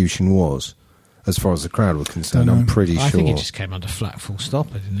substitution was? As far as the crowd were concerned, I'm pretty sure. I think he just came under flat, full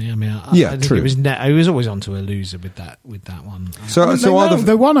stop, didn't he? I mean, I think true. He was always onto a loser with that one.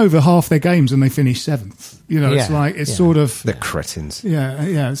 They won over half their games and they finished 7th. It's sort of they're cretins. Yeah,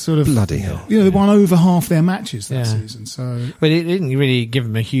 it's sort of bloody hell. They won over half their matches that season. So, but it didn't really give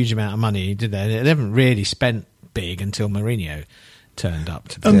them a huge amount of money, did they? They haven't really spent big until Mourinho turned up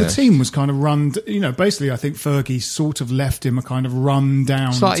to and the team was kind of run, basically I think Fergie sort of left him a kind of run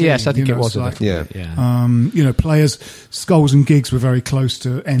down team, yes, I think it was players Scholes and Giggs were very close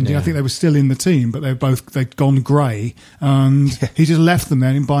to ending. I think they were still in the team, but they'd gone grey, and he just left them there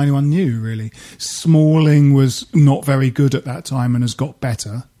and didn't buy anyone new really. Smalling was not very good at that time and has got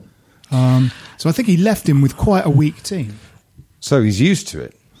better, so I think he left him with quite a weak team. So he's used to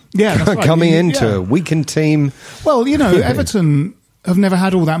it. Yeah, that's right. Coming into a weakened team. Well, Everton have never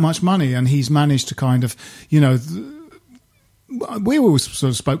had all that much money, and he's managed to kind of, we always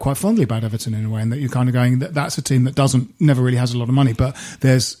sort of spoke quite fondly about Everton in a way, and that you're kind of going, that's a team that never really has a lot of money, but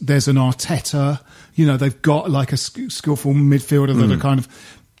there's an Arteta, they've got like a skillful midfielder that are kind of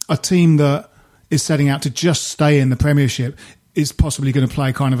a team that is setting out to just stay in the Premiership. Is possibly going to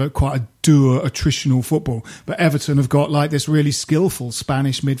play kind of quite a dour, attritional football. But Everton have got like this really skillful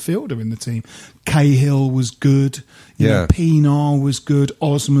Spanish midfielder in the team. Cahill was good. Pienaar was good.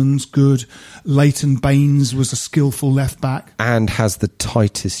 Osman's good. Leighton Baines was a skillful left back. And has the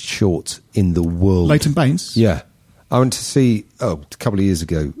tightest shorts in the world. Leighton Baines? Yeah. I went to see, a couple of years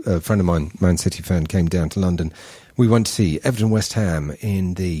ago, a friend of mine, Man City fan, came down to London. We went to see Everton West Ham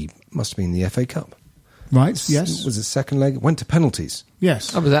must have been the FA Cup. Right, yes. Was it second leg? Went to penalties.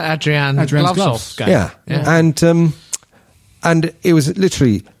 Yes. Oh, was that Adrian's gloves game? Yeah. And it was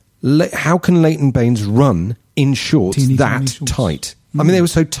literally, how can Leighton Baines run in shorts tiny shorts. Tight? I mean, they were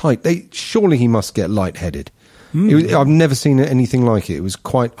so tight. Surely he must get lightheaded. I've never seen anything like it. It was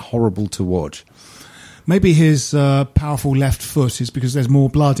quite horrible to watch. Maybe his powerful left foot is because there's more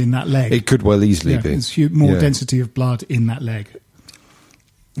blood in that leg. It could well easily be. There's more density of blood in that leg.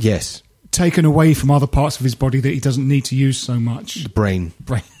 Yes. Taken away from other parts of his body that he doesn't need to use so much. The brain.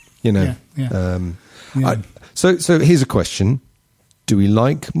 Yeah. So here's a question: do we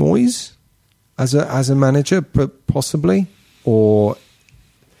like Moyes as a manager, but possibly, or?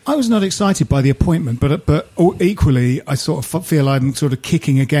 I was not excited by the appointment, but equally, I sort of feel I'm sort of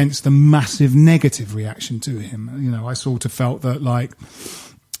kicking against the massive negative reaction to him. I sort of felt that like.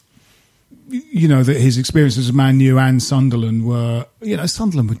 That his experiences of Man U and Sunderland were,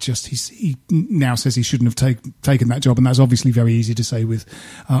 Sunderland would he now says he shouldn't have taken that job, and that's obviously very easy to say with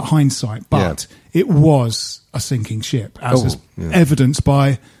hindsight, but it was a sinking ship, as is evidenced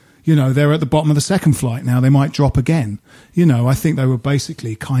by, they're at the bottom of the second flight now. They might drop again. I think they were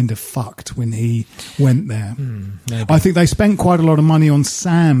basically kind of fucked when he went there. I think they spent quite a lot of money on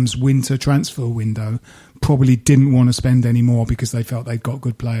Sam's winter transfer window, probably didn't want to spend any more because they felt they'd got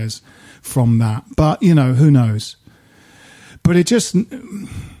good players from that. But, who knows? But you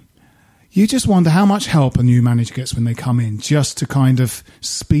just wonder how much help a new manager gets when they come in, just to kind of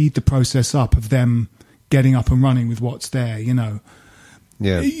speed the process up of them getting up and running with what's there, Yeah.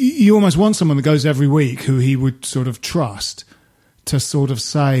 You almost want someone that goes every week who he would sort of trust to sort of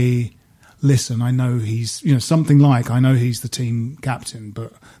say, listen, I know he's, something like, I know he's the team captain,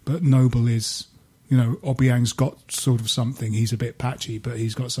 but Noble is, Obiang's got sort of something. He's a bit patchy, but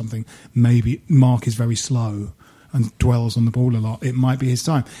he's got something. Maybe Mark is very slow and dwells on the ball a lot. It might be his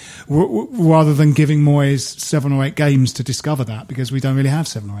time. Rather than giving Moyes 7 or 8 games to discover that, because we don't really have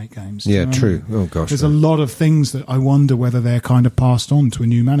 7 or 8 games. Yeah, true. Oh, gosh. There's a lot of things that I wonder whether they're kind of passed on to a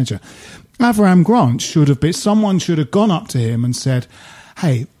new manager. Avram Grant someone should have gone up to him and said,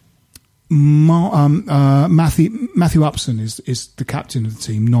 hey, Matthew Upson is the captain of the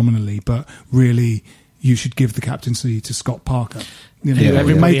team nominally, but really you should give the captaincy to Scott Parker.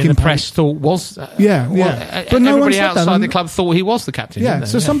 Everybody in the press thought was. But no everybody outside the club thought he was the captain. Yeah,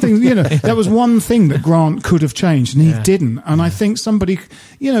 so something, that was one thing that Grant could have changed, and he didn't. And I think somebody,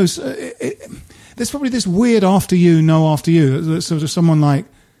 there's probably this weird after you, sort of someone like,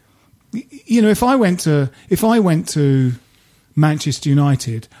 if I went to Manchester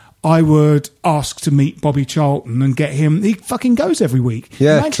United, I would ask to meet Bobby Charlton and get him. He fucking goes every week.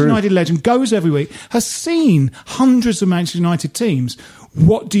 Yeah, Manchester United legend goes every week. Has seen hundreds of Manchester United teams.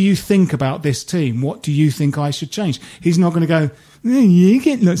 What do you think about this team? What do you think I should change? He's not going to go, you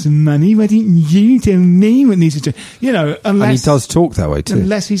get lots of money. Why didn't you tell me what needs to change? Unless, and he does talk that way too.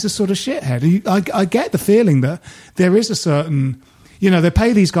 Unless he's a sort of shithead. I get the feeling that there is a certain, they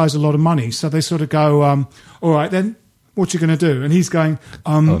pay these guys a lot of money, so they sort of go, all right then. What you going to do? And he's going,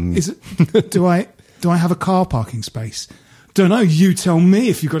 do I have a car parking space? Don't know. You tell me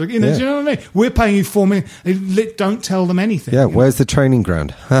if you've got to. Do you know what I mean? We're paying you $4 million. Don't tell them anything. Yeah. Where's the training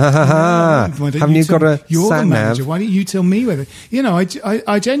ground? Haven't you got a You're sat the manager. nav? Why don't you tell me whether?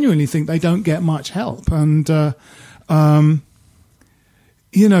 I genuinely think they don't get much help. And I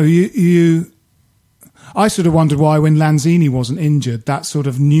sort of wondered why when Lanzini wasn't injured, that sort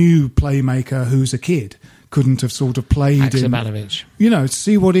of new playmaker who's a kid couldn't have sort of played Haksabanovic.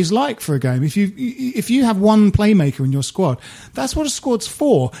 See what he's like for a game. If you have one playmaker in your squad, that's what a squad's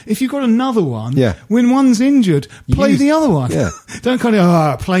for. If you've got another one, when one's injured, play the other one. Yeah. Don't kind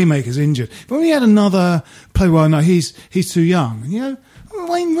of, playmaker's injured. But when we had another player, well, no, he's too young.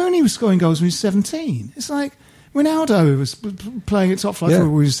 Wayne Rooney was scoring goals when he was 17. It's like Ronaldo was playing at top flight when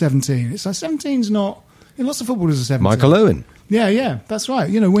he was 17. It's like 17's not. Lots of footballers are 17. Michael Owen. Yeah, that's right.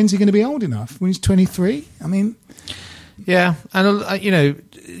 When's he going to be old enough? When he's 23? I mean... Yeah, and,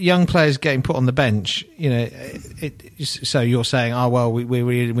 young players getting put on the bench, so you're saying,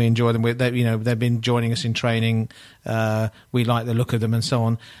 we enjoy them. They've been joining us in training. We like the look of them and so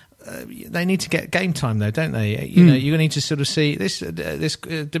on. They need to get game time, though, don't they? You need to sort of see this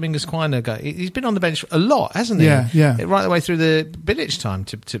Domingos Quina guy. He's been on the bench a lot, hasn't he? Yeah. Right the way through the Bilic time,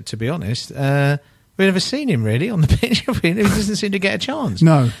 to be honest. We've never seen him really on the pitch. He doesn't seem to get a chance.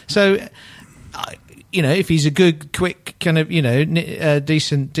 No. So, if he's a good, quick, kind of,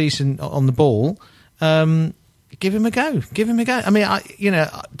 decent on the ball, give him a go. I mean,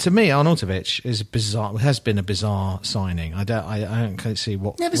 to me, Arnautovic has been a bizarre signing. I don't see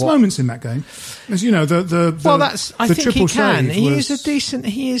what. Yeah, there's moments in that game. As I think he can. He is a decent.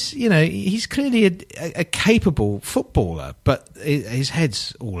 He is. He's clearly a capable footballer, but his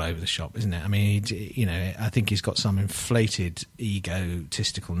head's all over the shop, isn't it? I mean, I think he's got some inflated,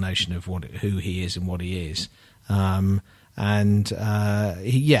 egotistical notion of who he is and what he is.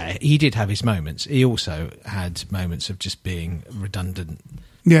 He did have his moments. He also had moments of just being redundant.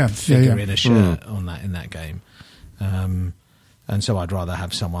 Figure in a shirt in that game. And so I'd rather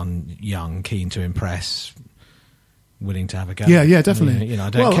have someone young, keen to impress, willing to have a go. Yeah, definitely.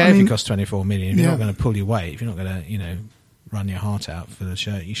 I don't care if it costs 24 million. If you're not going to pull your weight, if you're not going to, run your heart out for the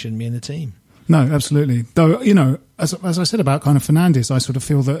shirt, you shouldn't be in the team. No, absolutely. Though, as I said about kind of Fernandes, I sort of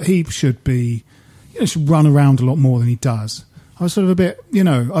feel that he should be. Should run around a lot more than he does. I was sort of a bit,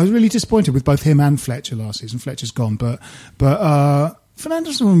 I was really disappointed with both him and Fletcher last season. Fletcher's gone, but Fernandes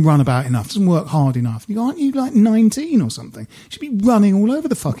doesn't run about enough, doesn't work hard enough. Aren't you like 19 or something? You should be running all over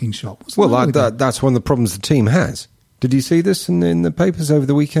the fucking shop. That's one of the problems the team has. Did you see this in the papers over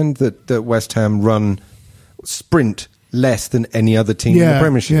the weekend that West Ham sprint less than any other team in the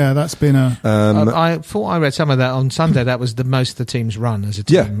Premiership? Yeah, that's been a... I thought I read some of that on Sunday. That was the most the team's run as a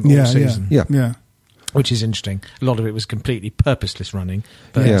team all season. Yeah. Which is interesting. A lot of it was completely purposeless running,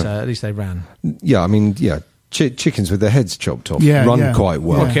 but at least they ran. Yeah, I mean, chickens with their heads chopped off run quite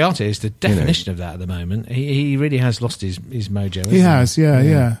well. Well, Chiarte is the definition of that at the moment. He really has lost his mojo. He has,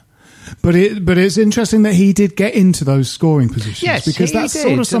 yeah. But it's interesting that he did get into those scoring positions. Yes, because that's did.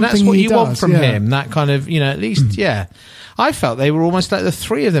 sort of something that's what he you does. want from him. That kind of, at least, I felt they were almost like the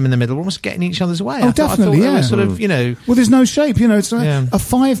three of them in the middle, almost getting each other's way. Oh, definitely, they were sort of, Well, there's no shape, It's like a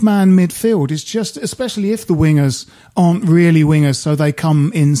 5-man midfield is just, especially if the wingers aren't really wingers, so they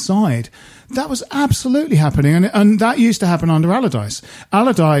come inside. That was absolutely happening, and that used to happen under Allardyce.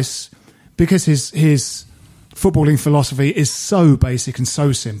 Allardyce, because his footballing philosophy is so basic and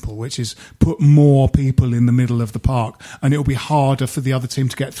so simple, which is put more people in the middle of the park and it'll be harder for the other team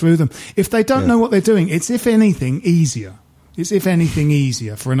to get through them. If they don't know what they're doing, it's if anything easier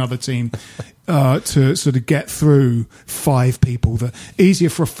for another team to sort of get through 5 people. Easier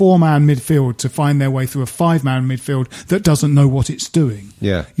for a 4-man midfield to find their way through a 5-man midfield that doesn't know what it's doing.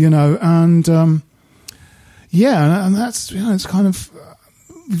 Yeah. And that's, it's kind of...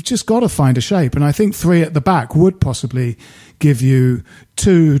 We've just got to find a shape. And I think 3 at the back would possibly give you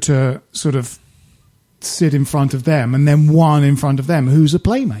 2 to sort of sit in front of them and then 1 in front of them who's a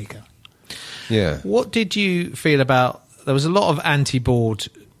playmaker. Yeah. What did you feel about... There was a lot of anti-board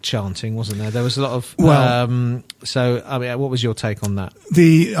chanting, wasn't there? There was a lot of... what was your take on that?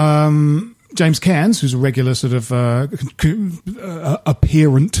 The... James Cairns, who's a regular sort of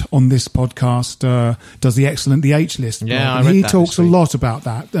appearant on this podcast, does the excellent The H List. Yeah, and he talks a lot about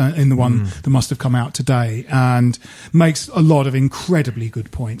that in the one that must have come out today, and makes a lot of incredibly good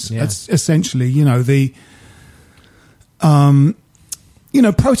points. Yeah. It's essentially,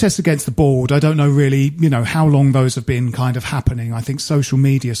 the protests against the board. I don't know really, how long those have been kind of happening. I think social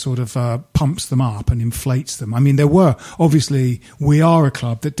media sort of pumps them up and inflates them. I mean, we are a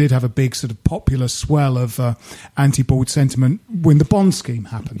club that did have a big sort of popular swell of anti-board sentiment when the bond scheme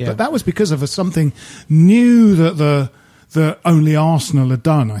happened. Yeah. But that was because of something new that only Arsenal had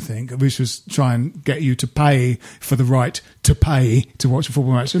done, I think, which was try and get you to pay for the right to pay to watch a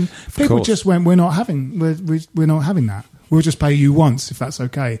football match. And people just went, we're not having that. We'll just pay you once, if that's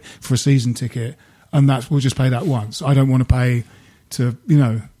okay, for a season ticket, and we'll just pay that once. I don't want to pay to,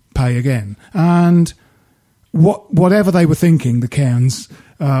 pay again. And whatever they were thinking, the Cairns,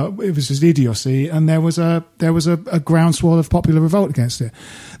 it was just idiocy, and there was a groundswell of popular revolt against it.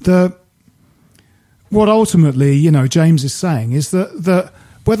 What ultimately, James is saying is that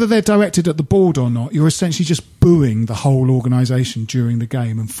whether they're directed at the board or not, you're essentially just booing the whole organisation during the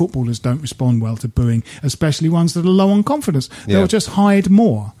game, and footballers don't respond well to booing, especially ones that are low on confidence. They'll just hide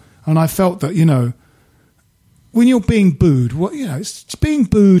more. And I felt that, when you're being booed, being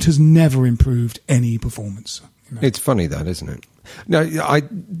booed has never improved any performance. It's funny that, isn't it? No,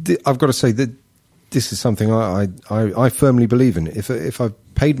 I've got to say that this is something I firmly believe in. If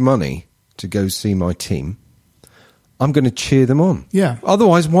I've paid money to go see my team, I'm going to cheer them on. Yeah.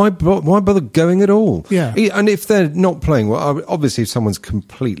 Otherwise, why bother going at all? Yeah. And if they're not playing well, obviously, if someone's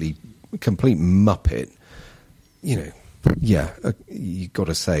complete muppet, you got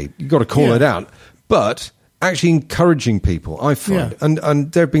to call it out. But actually encouraging people, I find,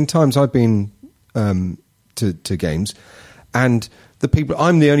 and there have been times I've been to games, and the people,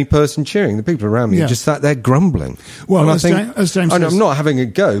 I'm the only person cheering. The people around me are just sat there grumbling. Well, and as James says, I'm not having a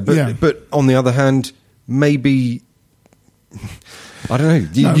go, but on the other hand, maybe. I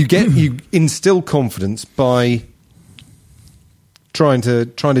don't know. You instill confidence by trying to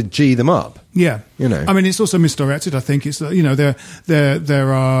G them up. Yeah, I mean, it's also misdirected. I think it's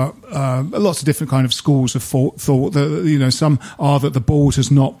there are lots of different kind of schools of thought that some are that the board has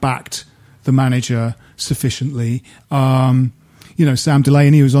not backed the manager sufficiently. Sam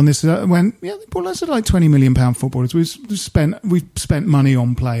Delaney was on this when that's like £20 million footballers. We've spent money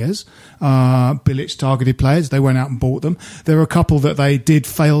on players, Bilic targeted players. They went out and bought them. There are a couple that they did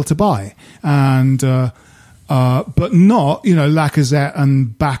fail to buy, and but not Lacazette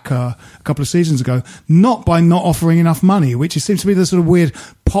and Bacca a couple of seasons ago. Not by not offering enough money, which seems to be the sort of weird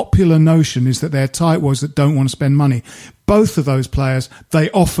popular notion is that they're tightwads that don't want to spend money. Both of those players, they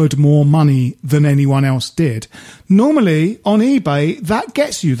offered more money than anyone else did. Normally, on eBay, that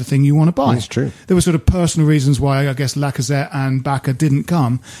gets you the thing you want to buy. That's true. There were sort of personal reasons why I guess Lacazette and Bacca didn't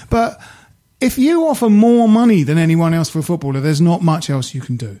come. But if you offer more money than anyone else for a footballer, there's not much else you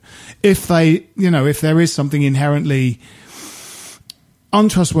can do. If there is something inherently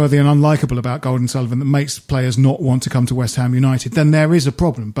untrustworthy and unlikable about Golden Sullivan that makes players not want to come to West Ham United, then there is a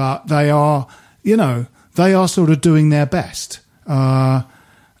problem. But they are sort of doing their best. In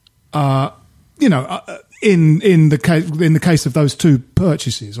the case of those 2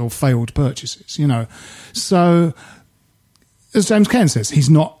 purchases or failed purchases, So, as James Cairns says, he's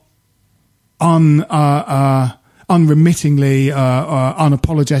not unremittingly,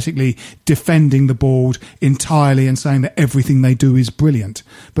 unapologetically defending the board entirely and saying that everything they do is brilliant.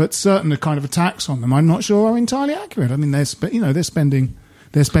 But certain kind of attacks on them, I'm not sure are entirely accurate. I mean, they're spending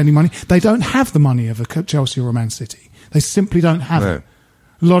money. They don't have the money of a Chelsea or a Man City. They simply don't have it.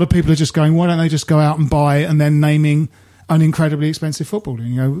 A lot of people are just going, why don't they just go out and buy it, and then naming an incredibly expensive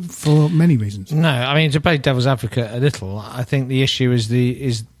footballer, for many reasons. No, I mean, to play devil's advocate a little, I think the issue is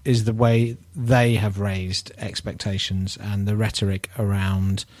the way they have raised expectations and the rhetoric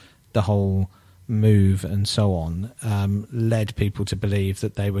around the whole move and so on led people to believe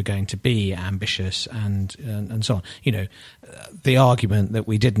that they were going to be ambitious and so on. The argument that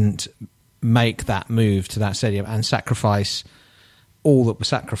we didn't make that move to that stadium and sacrifice all that was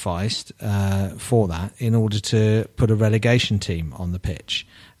sacrificed for that in order to put a relegation team on the pitch.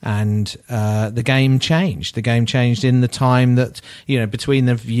 And the game changed. The game changed in the time that, between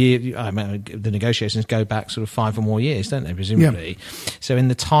the the negotiations go back sort of 5 or more years, don't they, presumably? Yeah. So in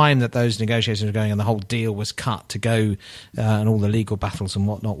the time that those negotiations were going and the whole deal was cut to go and all the legal battles and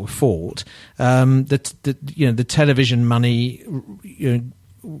whatnot were fought, the television money,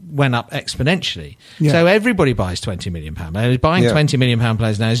 went up exponentially. Yeah. So everybody buys £20 million players. Buying £20 million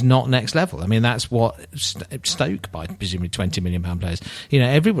players now is not next level. I mean, that's what Stoke buy, presumably £20 million players.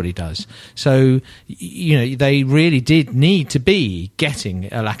 Everybody does. So, they really did need to be getting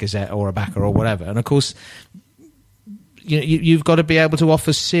a Lacazette or a Bacca or whatever. And of course, you've got to be able to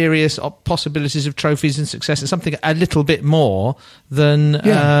offer serious possibilities of trophies and success and something a little bit more than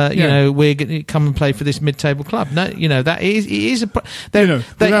we're going to come and play for this mid-table club. No, that is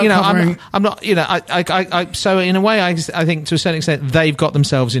I'm not. So in a way, I think to a certain extent they've got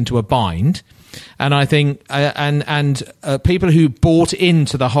themselves into a bind, and I think and people who bought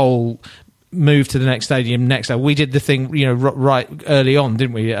into the whole move to the next stadium we did the thing right early on,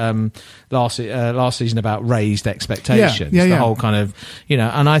 didn't we, last season, about raised expectations, the whole kind of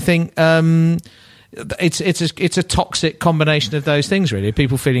and I think it's a toxic combination of those things, really.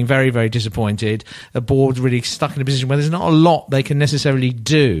 People feeling very, very disappointed, a board really stuck in a position where there's not a lot they can necessarily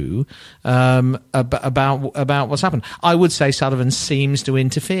do about what's happened. I would say Sullivan seems to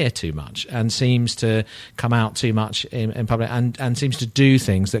interfere too much and seems to come out too much in public and seems to do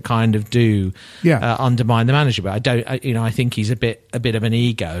things that kind of do undermine the manager. But I think he's a bit of an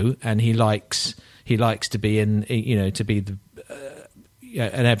ego, and he likes to be to be the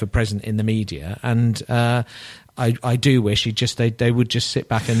and ever present in the media, and I do wish they would just sit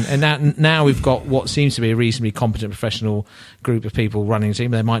back and now we've got what seems to be a reasonably competent professional group of people running a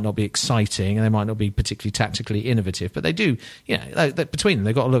team. They might not be exciting and they might not be particularly tactically innovative, but they do, between them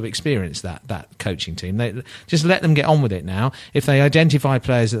they've got a lot of experience, that coaching team. They just let them get on with it now. If they identify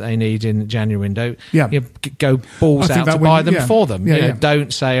players that they need in the January window, go balls out to buy them for them.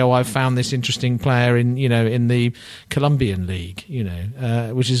 Don't say, I've found this interesting player in the Colombian league,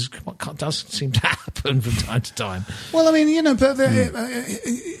 which is what does seem to happen from time to time. Well, I mean, but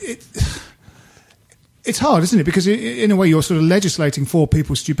it's hard, isn't it? Because in a way, you're sort of legislating for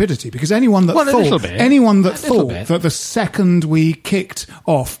people's stupidity. Because anyone that thought that the second we kicked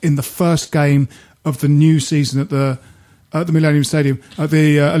off in the first game of the new season at the Millennium Stadium, at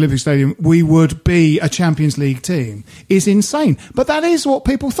the Olympic Stadium, we would be a Champions League team is insane. But that is what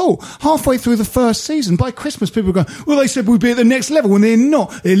people thought. Halfway through the first season, by Christmas, people were going, well, they said we'd be at the next level, when they're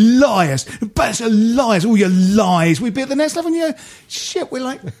not. They're liars. But liars. All your lies. We'd be at the next level. And shit, we're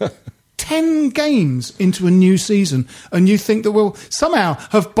like 10 games into a new season, and you think that we'll somehow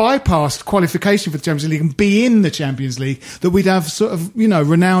have bypassed qualification for the Champions League and be in the Champions League, that we'd have sort of,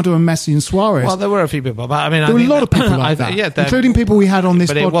 Ronaldo and Messi and Suarez. Well, there were a few people, but I mean, there were a lot of people like that, including people we had on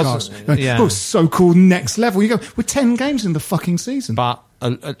this podcast. So-called next level. You go, we're 10 games in the fucking season. But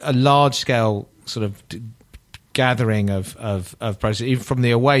a large-scale sort of gathering of process, even from the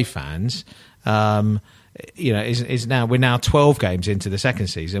away fans, is now, we're now 12 games into the second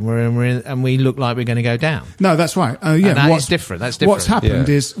season, and we look like we're going to go down. No, that's right. And that's different. That's different.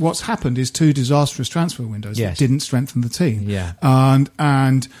 What's happened is 2 disastrous transfer windows that didn't strengthen the team. Yeah.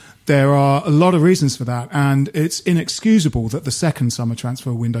 And there are a lot of reasons for that, and it's inexcusable that the second summer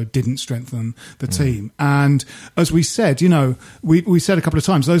transfer window didn't strengthen the team. And as we said, we said a couple of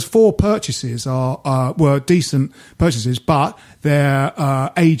times, those 4 purchases were decent purchases, but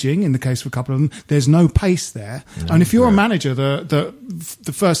they're aging. In the case of a couple of them, there's no pace there. And if you're a manager,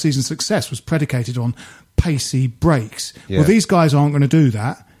 the first season success was predicated on pacey breaks. Yeah. Well, these guys aren't going to do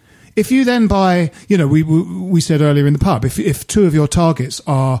that. If you then buy, we said earlier in the pub, if 2 of your targets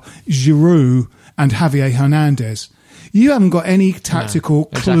are Giroud and Javier Hernandez, you haven't got any tactical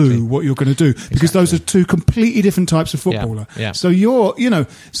clue what you're going to do, because those are 2 completely different types of footballer. Yeah. So you're,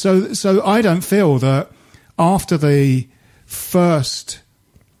 so I don't feel that. after the first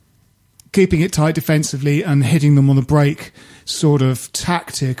keeping it tight defensively and hitting them on the break sort of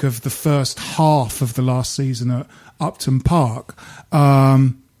tactic of the first half of the last season at Upton Park,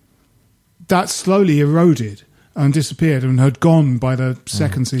 that slowly eroded and disappeared and had gone by the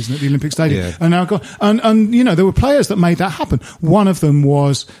second season at the Olympic Stadium. Yeah. And now gone. And there were players that made that happen. One of them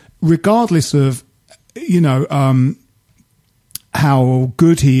was, regardless of, how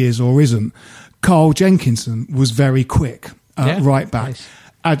good he is or isn't, Carl Jenkinson was very quick at right back.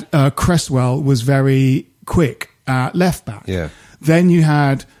 Nice. Cresswell was very quick at left back. Yeah. Then you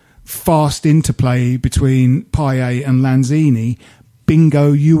had fast interplay between Payet and Lanzini.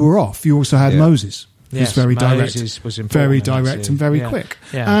 Bingo, you were off. You also had Moses. Yes, was very direct, was very direct and very quick.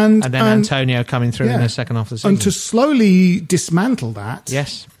 Yeah. And then Antonio coming through in the second half of the season. And to slowly dismantle that.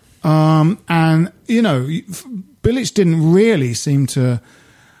 Yes. Bilic didn't really seem to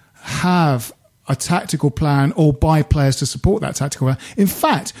have a tactical plan or buy players to support that tactical plan. In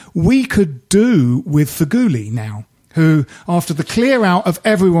fact, we could do with Feghouli now, who, after the clear out of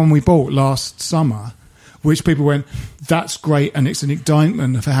everyone we bought last summer, which people went, that's great, and it's an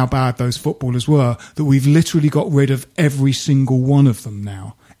indictment for how bad those footballers were, that we've literally got rid of every single one of them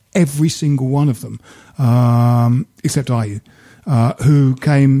now. Every single one of them, except Ayew, who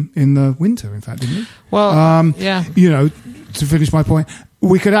came in the winter, in fact, didn't he? Well, to finish my point,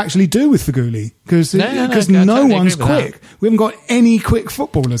 we could actually do with Feghouli because no totally one's quick. That. We haven't got any quick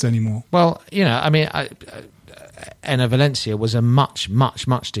footballers anymore. Well, Enner Valencia was a much, much,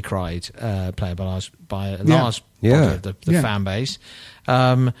 much decried player by a large body of the fan base.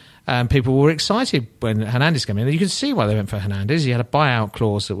 And people were excited when Hernandez came in. You could see why they went for Hernandez. He had a buyout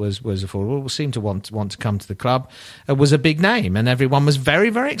clause that was affordable. Seemed to want to come to the club. It was a big name, and everyone was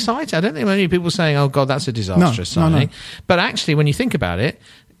very, very excited. I don't think many people were saying, "Oh God, that's a disastrous signing." No. But actually, when you think about it,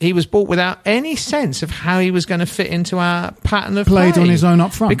 he was bought without any sense of how he was going to fit into our pattern of play. Played on his own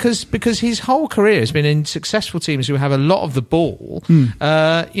up front. Because his whole career has been in successful teams who have a lot of the ball,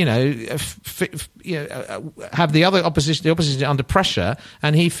 have the opposition under pressure,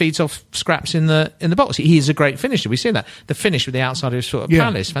 and he feeds off scraps in the box. He is a great finisher. We see that. The finish with the outside of his foot at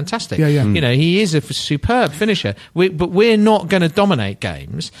Palace, fantastic. Yeah. He is a superb finisher. But we're not going to dominate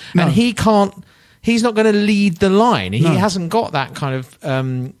games, and he can't. He's not going to lead the line. He hasn't got that kind of,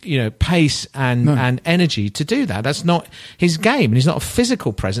 pace and energy to do that. That's not his game, and he's not a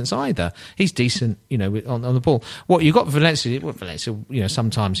physical presence either. He's decent, on the ball. What you got Valencia,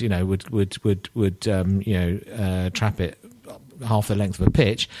 sometimes, would trap it half the length of a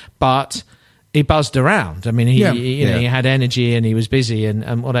pitch, but he buzzed around. I mean, he had energy and he was busy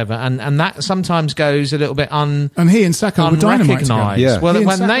and whatever. And that sometimes goes a little bit and he and Saka were dynamite together. Yeah. Well,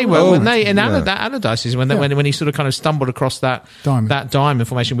 Allardyce's when he sort of kind of stumbled across that diamond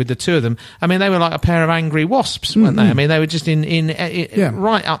formation with the two of them. I mean, they were like a pair of angry wasps, weren't they? I mean, they were just in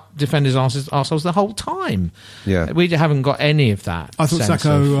right up defenders' arseholes the whole time. Yeah. We haven't got any of that. I thought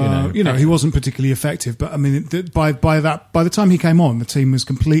Saka, he wasn't particularly effective, but I mean, by the time he came on, the team was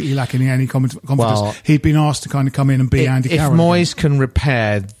completely lacking in any confidence. Well, he'd been asked to kind of come in and be Andy Carroll. If Moyes can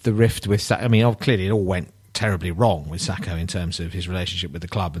repair the rift with Saka, I mean, clearly it all went terribly wrong with Saka in terms of his relationship with the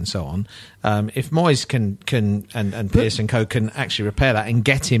club and so on. If Moyes can and Pearce and co can actually repair that and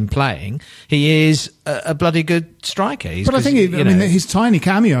get him playing, he is a bloody good striker. I think his tiny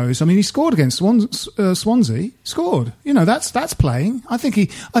cameos. I mean, he scored against Swansea. Scored. That's playing. I think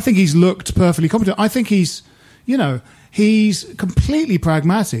he's looked perfectly competent. I think he's He's completely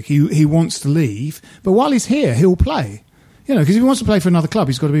pragmatic. He wants to leave, but while he's here, he'll play. Because if he wants to play for another club,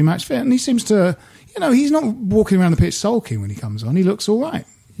 he's got to be match fit. And he seems to, he's not walking around the pitch sulking when he comes on. He looks all right.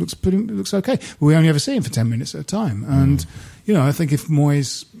 Looks okay. But we only ever see him for 10 minutes at a time. And I think if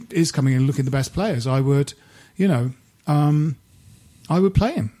Moyes is coming in and looking at the best players, I would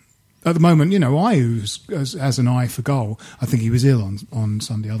play him. At the moment, Ayew has an eye for goal. I think he was ill on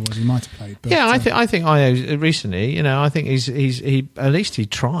Sunday, otherwise he might have played. But, I think Ayew recently, I think he at least he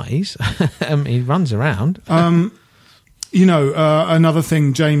tries. He runs around. Another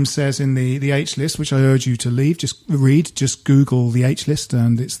thing James says in the H list, which I urge you to leave, just Google the H list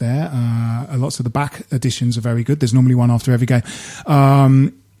and it's there. Lots of the back editions are very good. There's normally one after every game.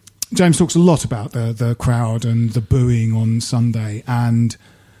 James talks a lot about the crowd and the booing on Sunday and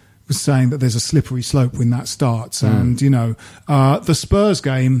was saying that there's a slippery slope when that starts. And, the Spurs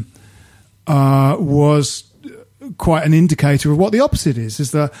game was quite an indicator of what the opposite is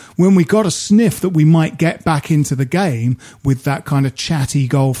that when we got a sniff that we might get back into the game with that kind of chatty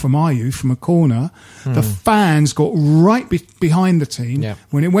goal from Ayew from a corner, the fans got right behind the team. Yeah.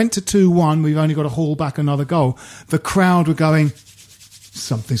 When it went to 2-1, we've only got to haul back another goal. The crowd were going,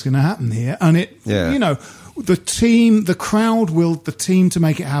 something's going to happen here. And the crowd willed the team to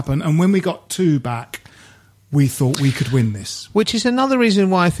make it happen. And when we got 2 back, we thought we could win this. Which is another reason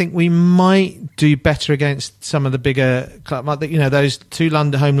why I think we might do better against some of the bigger clubs. Those 2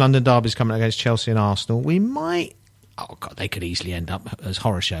 home London derbies coming against Chelsea and Arsenal. We might... Oh, God, they could easily end up as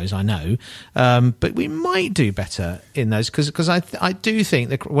horror shows, I know. But we might do better in those because I do think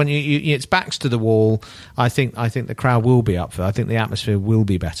that when it's backs to the wall, I think the crowd will be up for. I think the atmosphere will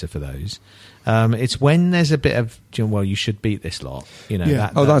be better for those. It's when there's a bit of, you should beat this lot.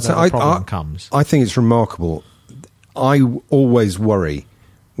 That the problem comes. I think it's remarkable. I always worry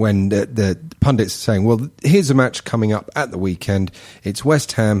when the pundits are saying, well, here's a match coming up at the weekend. It's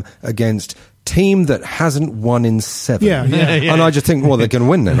West Ham against team that hasn't won in 7. And I just think, well, they're going to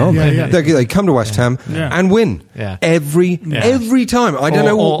win then, aren't they? They come to West Ham and win every time. I don't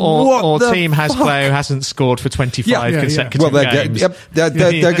know what or team has player who hasn't scored for 25 consecutive games.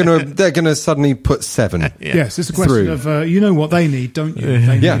 They're going to suddenly put 7. Yes, it's a question of you know what they need, don't you?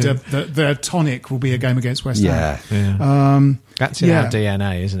 They need their tonic will be a game against West Ham. That's in our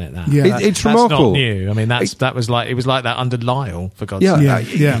DNA, isn't it? That? Yeah. It's remarkable. That's not new. I mean, it was like that under Lyle, for God's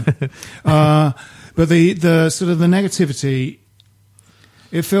sake. But the sort of the negativity,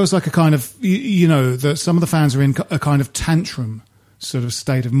 it feels like a kind of that some of the fans are in a kind of tantrum sort of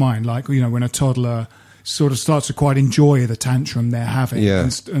state of mind, like when a toddler sort of starts to quite enjoy the tantrum they're having,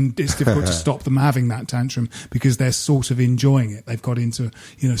 and it's difficult to stop them having that tantrum because they're sort of enjoying it. They've got into,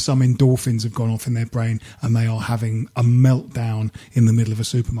 some endorphins have gone off in their brain and they are having a meltdown in the middle of a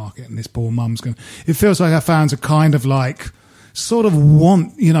supermarket, and this poor mum's going. It feels like our fans are kind of like sort of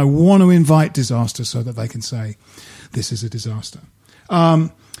want to invite disaster so that they can say this is a disaster.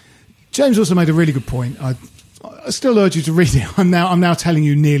 James also made a really good point. I still urge you to read it. I'm now telling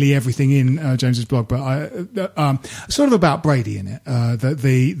you nearly everything in James's blog, but sort of about Brady in it. That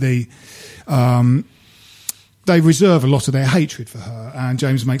they reserve a lot of their hatred for her, and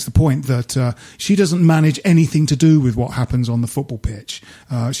James makes the point that she doesn't manage anything to do with what happens on the football pitch.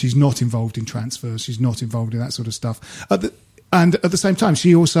 She's not involved in transfers. She's not involved in that sort of stuff. And at the same time,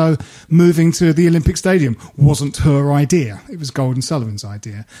 she also moving to the Olympic Stadium wasn't her idea. It was Golden Sullivan's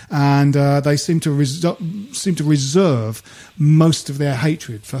idea. And they seem to reserve most of their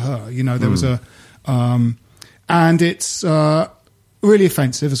hatred for her. There was and it's really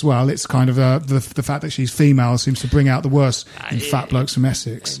offensive as well. It's kind of the fact that she's female seems to bring out the worst in fat blokes from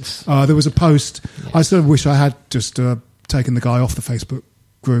Essex. There was a post. I sort of wish I had just taken the guy off the Facebook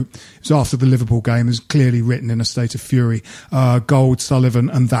group. It was after the Liverpool game. It was clearly written in a state of fury. Gold, Sullivan,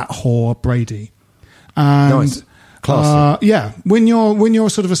 and that whore Brady. And, nice. Classy. When you're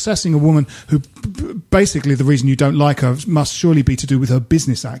sort of assessing a woman who basically the reason you don't like her must surely be to do with her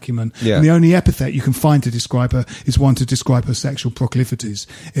business acumen. Yeah. And the only epithet you can find to describe her is one to describe her sexual proclivities.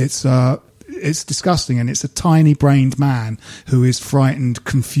 It's disgusting, and it's a tiny-brained man who is frightened,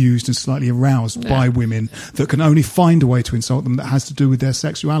 confused, and slightly aroused by women that can only find a way to insult them that has to do with their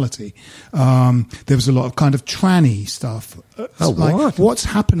sexuality. There was a lot of kind of tranny stuff. What's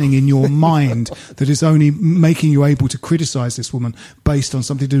happening in your mind that is only making you able to criticise this woman based on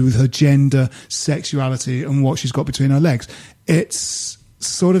something to do with her gender, sexuality, and what she's got between her legs? It's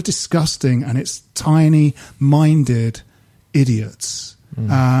sort of disgusting, and it's tiny-minded idiots.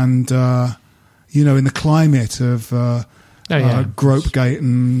 And in the climate of Gropegate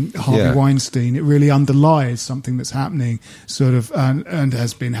and Harvey Weinstein, it really underlies something that's happening sort of and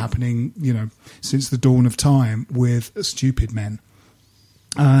has been happening since the dawn of time with stupid men.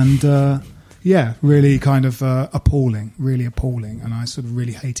 And really kind of appalling, and I sort of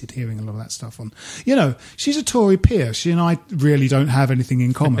really hated hearing a lot of that stuff on. She's a Tory peer. She and I really don't have anything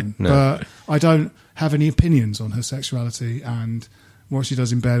in common. No. But I don't have any opinions on her sexuality and what she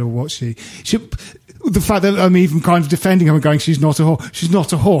does in bed, or what she the fact that I'm even kind of defending her and going, she's not a whore. She's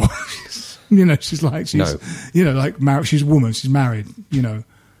not a whore. Like married. She's a woman. She's married. It's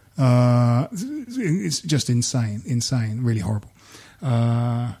just insane, really horrible.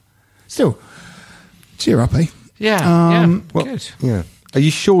 Still, cheer up, eh? Good. Yeah. Are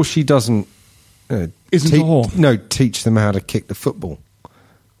you sure she doesn't? Isn't a whore? No, teach them how to kick the football.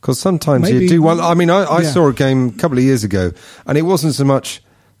 Because sometimes you do well. I mean, I saw a game a couple of years ago, and it wasn't so much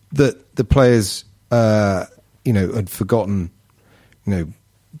that the players, had forgotten,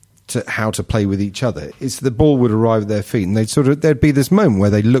 how to play with each other. It's the ball would arrive at their feet, and there'd be this moment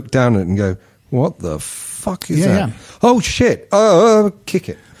where they look down at it and go, "What the fuck is that? Yeah. Oh shit! Kick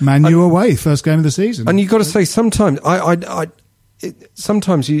it." Man, you away first game of the season, and you've got to say sometimes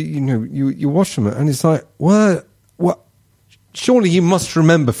sometimes you watch them and it's like, what? Surely you must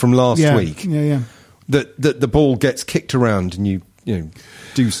remember from last week that the ball gets kicked around and you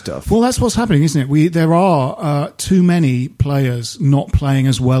do stuff. Well, that's what's happening, isn't it? There are too many players not playing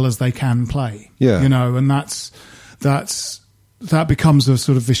as well as they can play. Yeah. And that becomes a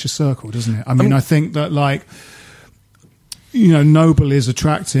sort of vicious circle, doesn't it? I mean, I think that Noble is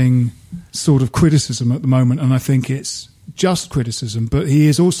attracting sort of criticism at the moment, and I think it's just criticism, but he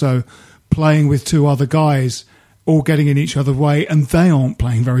is also playing with two other guys all getting in each other's way, and they aren't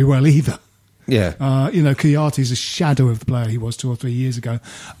playing very well either. Yeah. Kouyate's a shadow of the player he was 2 or 3 years ago.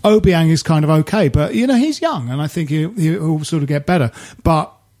 Obiang is kind of okay, but, he's young, and I think he'll sort of get better.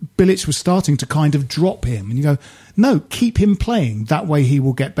 But Bilic was starting to kind of drop him, and you go, no, keep him playing. That way he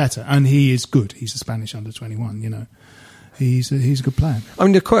will get better. And he is good. He's a Spanish under-21, He's a good player. I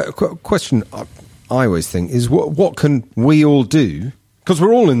mean, the question I always think is, what can we all do? Because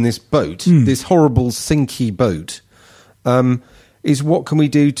we're all in this boat, this horrible, sinky boat, is what can we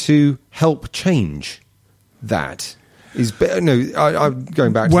do to help change that? I'm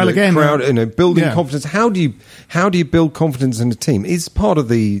going back to the crowd, building confidence. How do you build confidence in a team? Is part of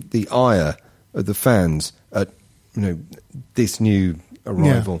the ire of the fans at this new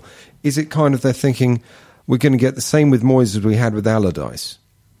arrival? Yeah. Is it kind of they're thinking we're going to get the same with Moyes as we had with Allardyce?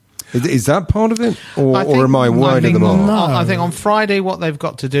 Is that part of it, or am I winding them off? No. I think on Friday what they've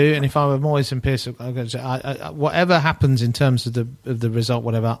got to do, and if I were Moyes and Pearce, I'm going to say, whatever happens in terms of the result,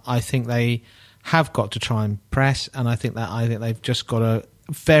 whatever, I think they have got to try and press, and I think they've just got to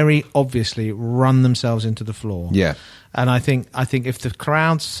very obviously run themselves into the floor. Yeah. And I think if the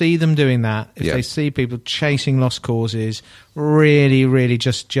crowd see them doing that, if they see people chasing lost causes, really, really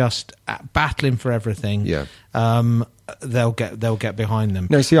just battling for everything, they'll get behind them.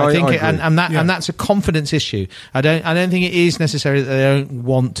 No, see, I agree. And that's a confidence issue. I don't think it is necessary that they don't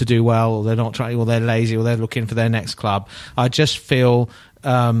want to do well, or they're not trying, or they're lazy, or they're looking for their next club. I just feel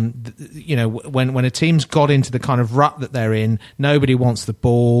when a team's got into the kind of rut that they're in, nobody wants the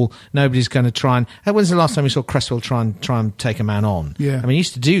ball. Nobody's going to try and. When's the last time we saw Cresswell try and take a man on? Yeah, I mean, he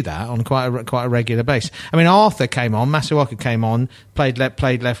used to do that on quite a regular basis. I mean, Arthur came on, Masuaku came on, played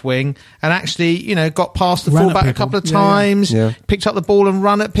left wing, and actually, got past the fullback a couple of times, picked up the ball and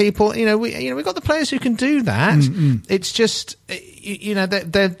run at people. We've got the players who can do that. It's just.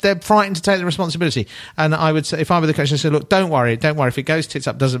 They're frightened to take the responsibility, and I would say, if I were the coach, I'd say, look, don't worry, if it goes tits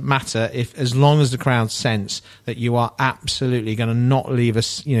up, doesn't matter, as long as the crowd sense that you are absolutely going to not leave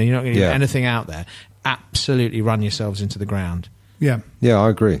us, you're not going to leave anything out there, absolutely run yourselves into the ground. I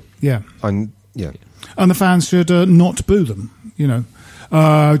agree. And the fans should not boo them.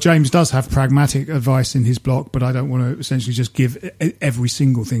 James does have pragmatic advice in his blog, but I don't want to essentially just give every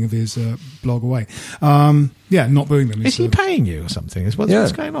single thing of his blog away. Not booing them. Is he paying you or something?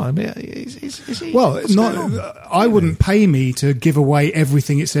 What's going on? I mean, is he? Well, I wouldn't pay me to give away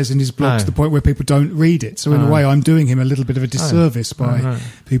everything it says in his blog to the point where people don't read it. So in a way, I'm doing him a little bit of a disservice by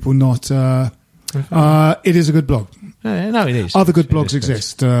people not. It is a good blog. No, it is. Other good blogs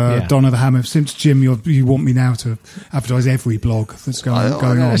exist. Donna the Hammer. Since Jim, you want me now to advertise every blog that's going on. I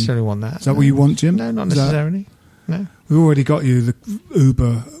don't necessarily want that. Is that what you want, Jim? No, not necessarily. No. We've already got you the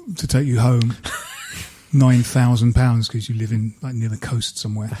Uber to take you home. £9,000 because you live in near the coast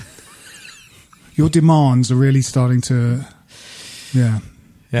somewhere. Your demands are really starting to. Well,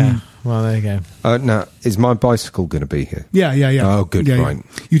 there you go. Now, is my bicycle going to be here? Yeah. Oh, good. Right. Yeah.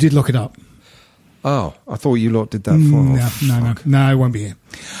 You did look it up. Oh, I thought you lot did that for No, it won't be here.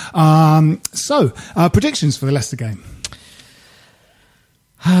 So, predictions for the Leicester game.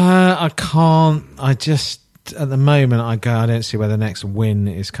 I can't. I just, at the moment, I don't see where the next win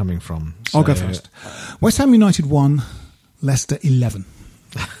is coming from. So, I'll go first. West Ham United 1, Leicester 11.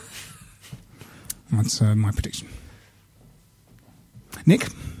 That's my prediction. Nick?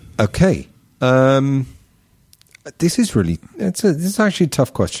 Okay. This is actually a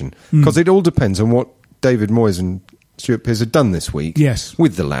tough question because it all depends on what David Moyes and Stuart Pearce have done this week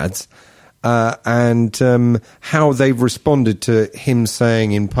with the lads and how they've responded to him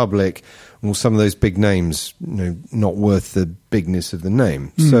saying in public, well, some of those big names, not worth the bigness of the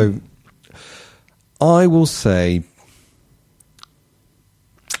name. So I will say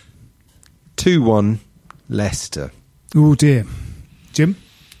 2-1 Leicester. Oh dear. Jim?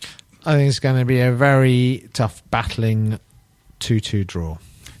 I think it's going to be a very tough battling 2-2 draw.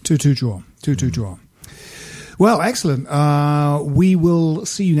 2-2 draw. 2-2 draw. Well, excellent. We will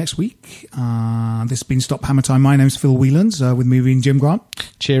see you next week. This has been Stop Hammer Time. My name's Phil Whelans, with me being Jim Grant.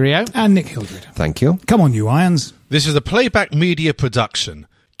 Cheerio. And Nick Hildred. Thank you. Come on, you Irons. This is a Playback Media production.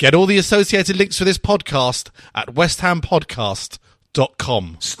 Get all the associated links for this podcast at westhampodcast.com.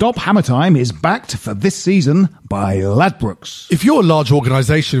 Stop Hammer Time is backed for this season by Ladbrokes. If you're a large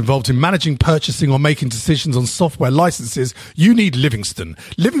organisation involved in managing, purchasing or making decisions on software licenses, you need Livingston.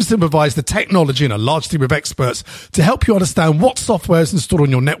 Livingston provides the technology and a large team of experts to help you understand what software is installed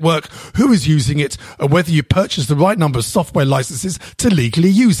on your network, who is using it, and whether you purchase the right number of software licenses to legally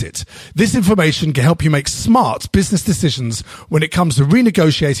use it. This information can help you make smart business decisions when it comes to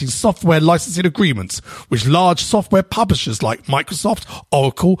renegotiating software licensing agreements with large software publishers like Microsoft,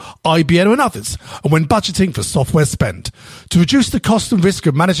 Oracle, IBM and others, and when budgeting for software spend. To reduce the cost and risk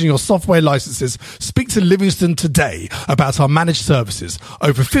of managing your software licenses, speak to Livingston today about our managed services.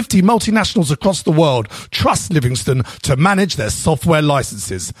 Over 50 multinationals across the world trust Livingston to manage their software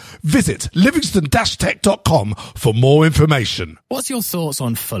licenses. Visit livingston-tech.com for more information. What's your thoughts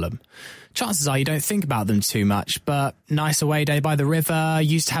on Fulham? Chances are you don't think about them too much, but nice away day by the river,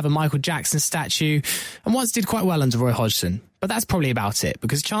 used to have a Michael Jackson statue, and once did quite well under Roy Hodgson. But that's probably about it,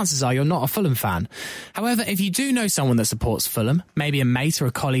 because chances are you're not a Fulham fan. However, if you do know someone that supports Fulham, maybe a mate or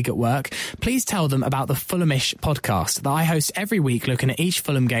a colleague at work, please tell them about the Fulhamish podcast that I host every week, looking at each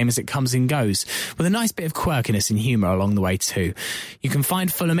Fulham game as it comes and goes, with a nice bit of quirkiness and humour along the way too. You can find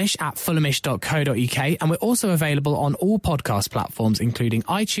Fulhamish at fulhamish.co.uk, and we're also available on all podcast platforms, including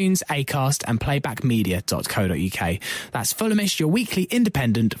iTunes, Acast and playbackmedia.co.uk. That's Fulhamish, your weekly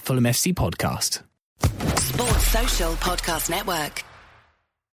independent Fulham FC podcast. Sports Social Podcast Network.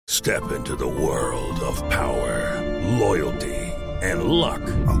 Step into the world of power, loyalty, and luck.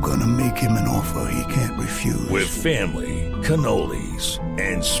 I'm gonna make him an offer he can't refuse. With family, cannolis,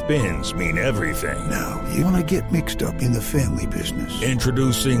 and spins mean everything. Now, you wanna get mixed up in the family business.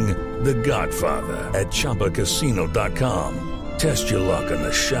 Introducing The Godfather at ChumbaCasino.com. Test your luck in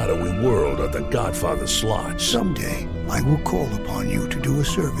the shadowy world of The Godfather slot. Someday, I will call upon you to do a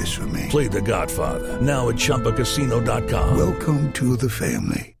service for me. Play The Godfather, now at ChumbaCasino.com. Welcome to the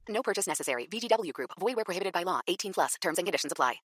family. No purchase necessary. VGW Group. Void where prohibited by law. 18+. Terms and conditions apply.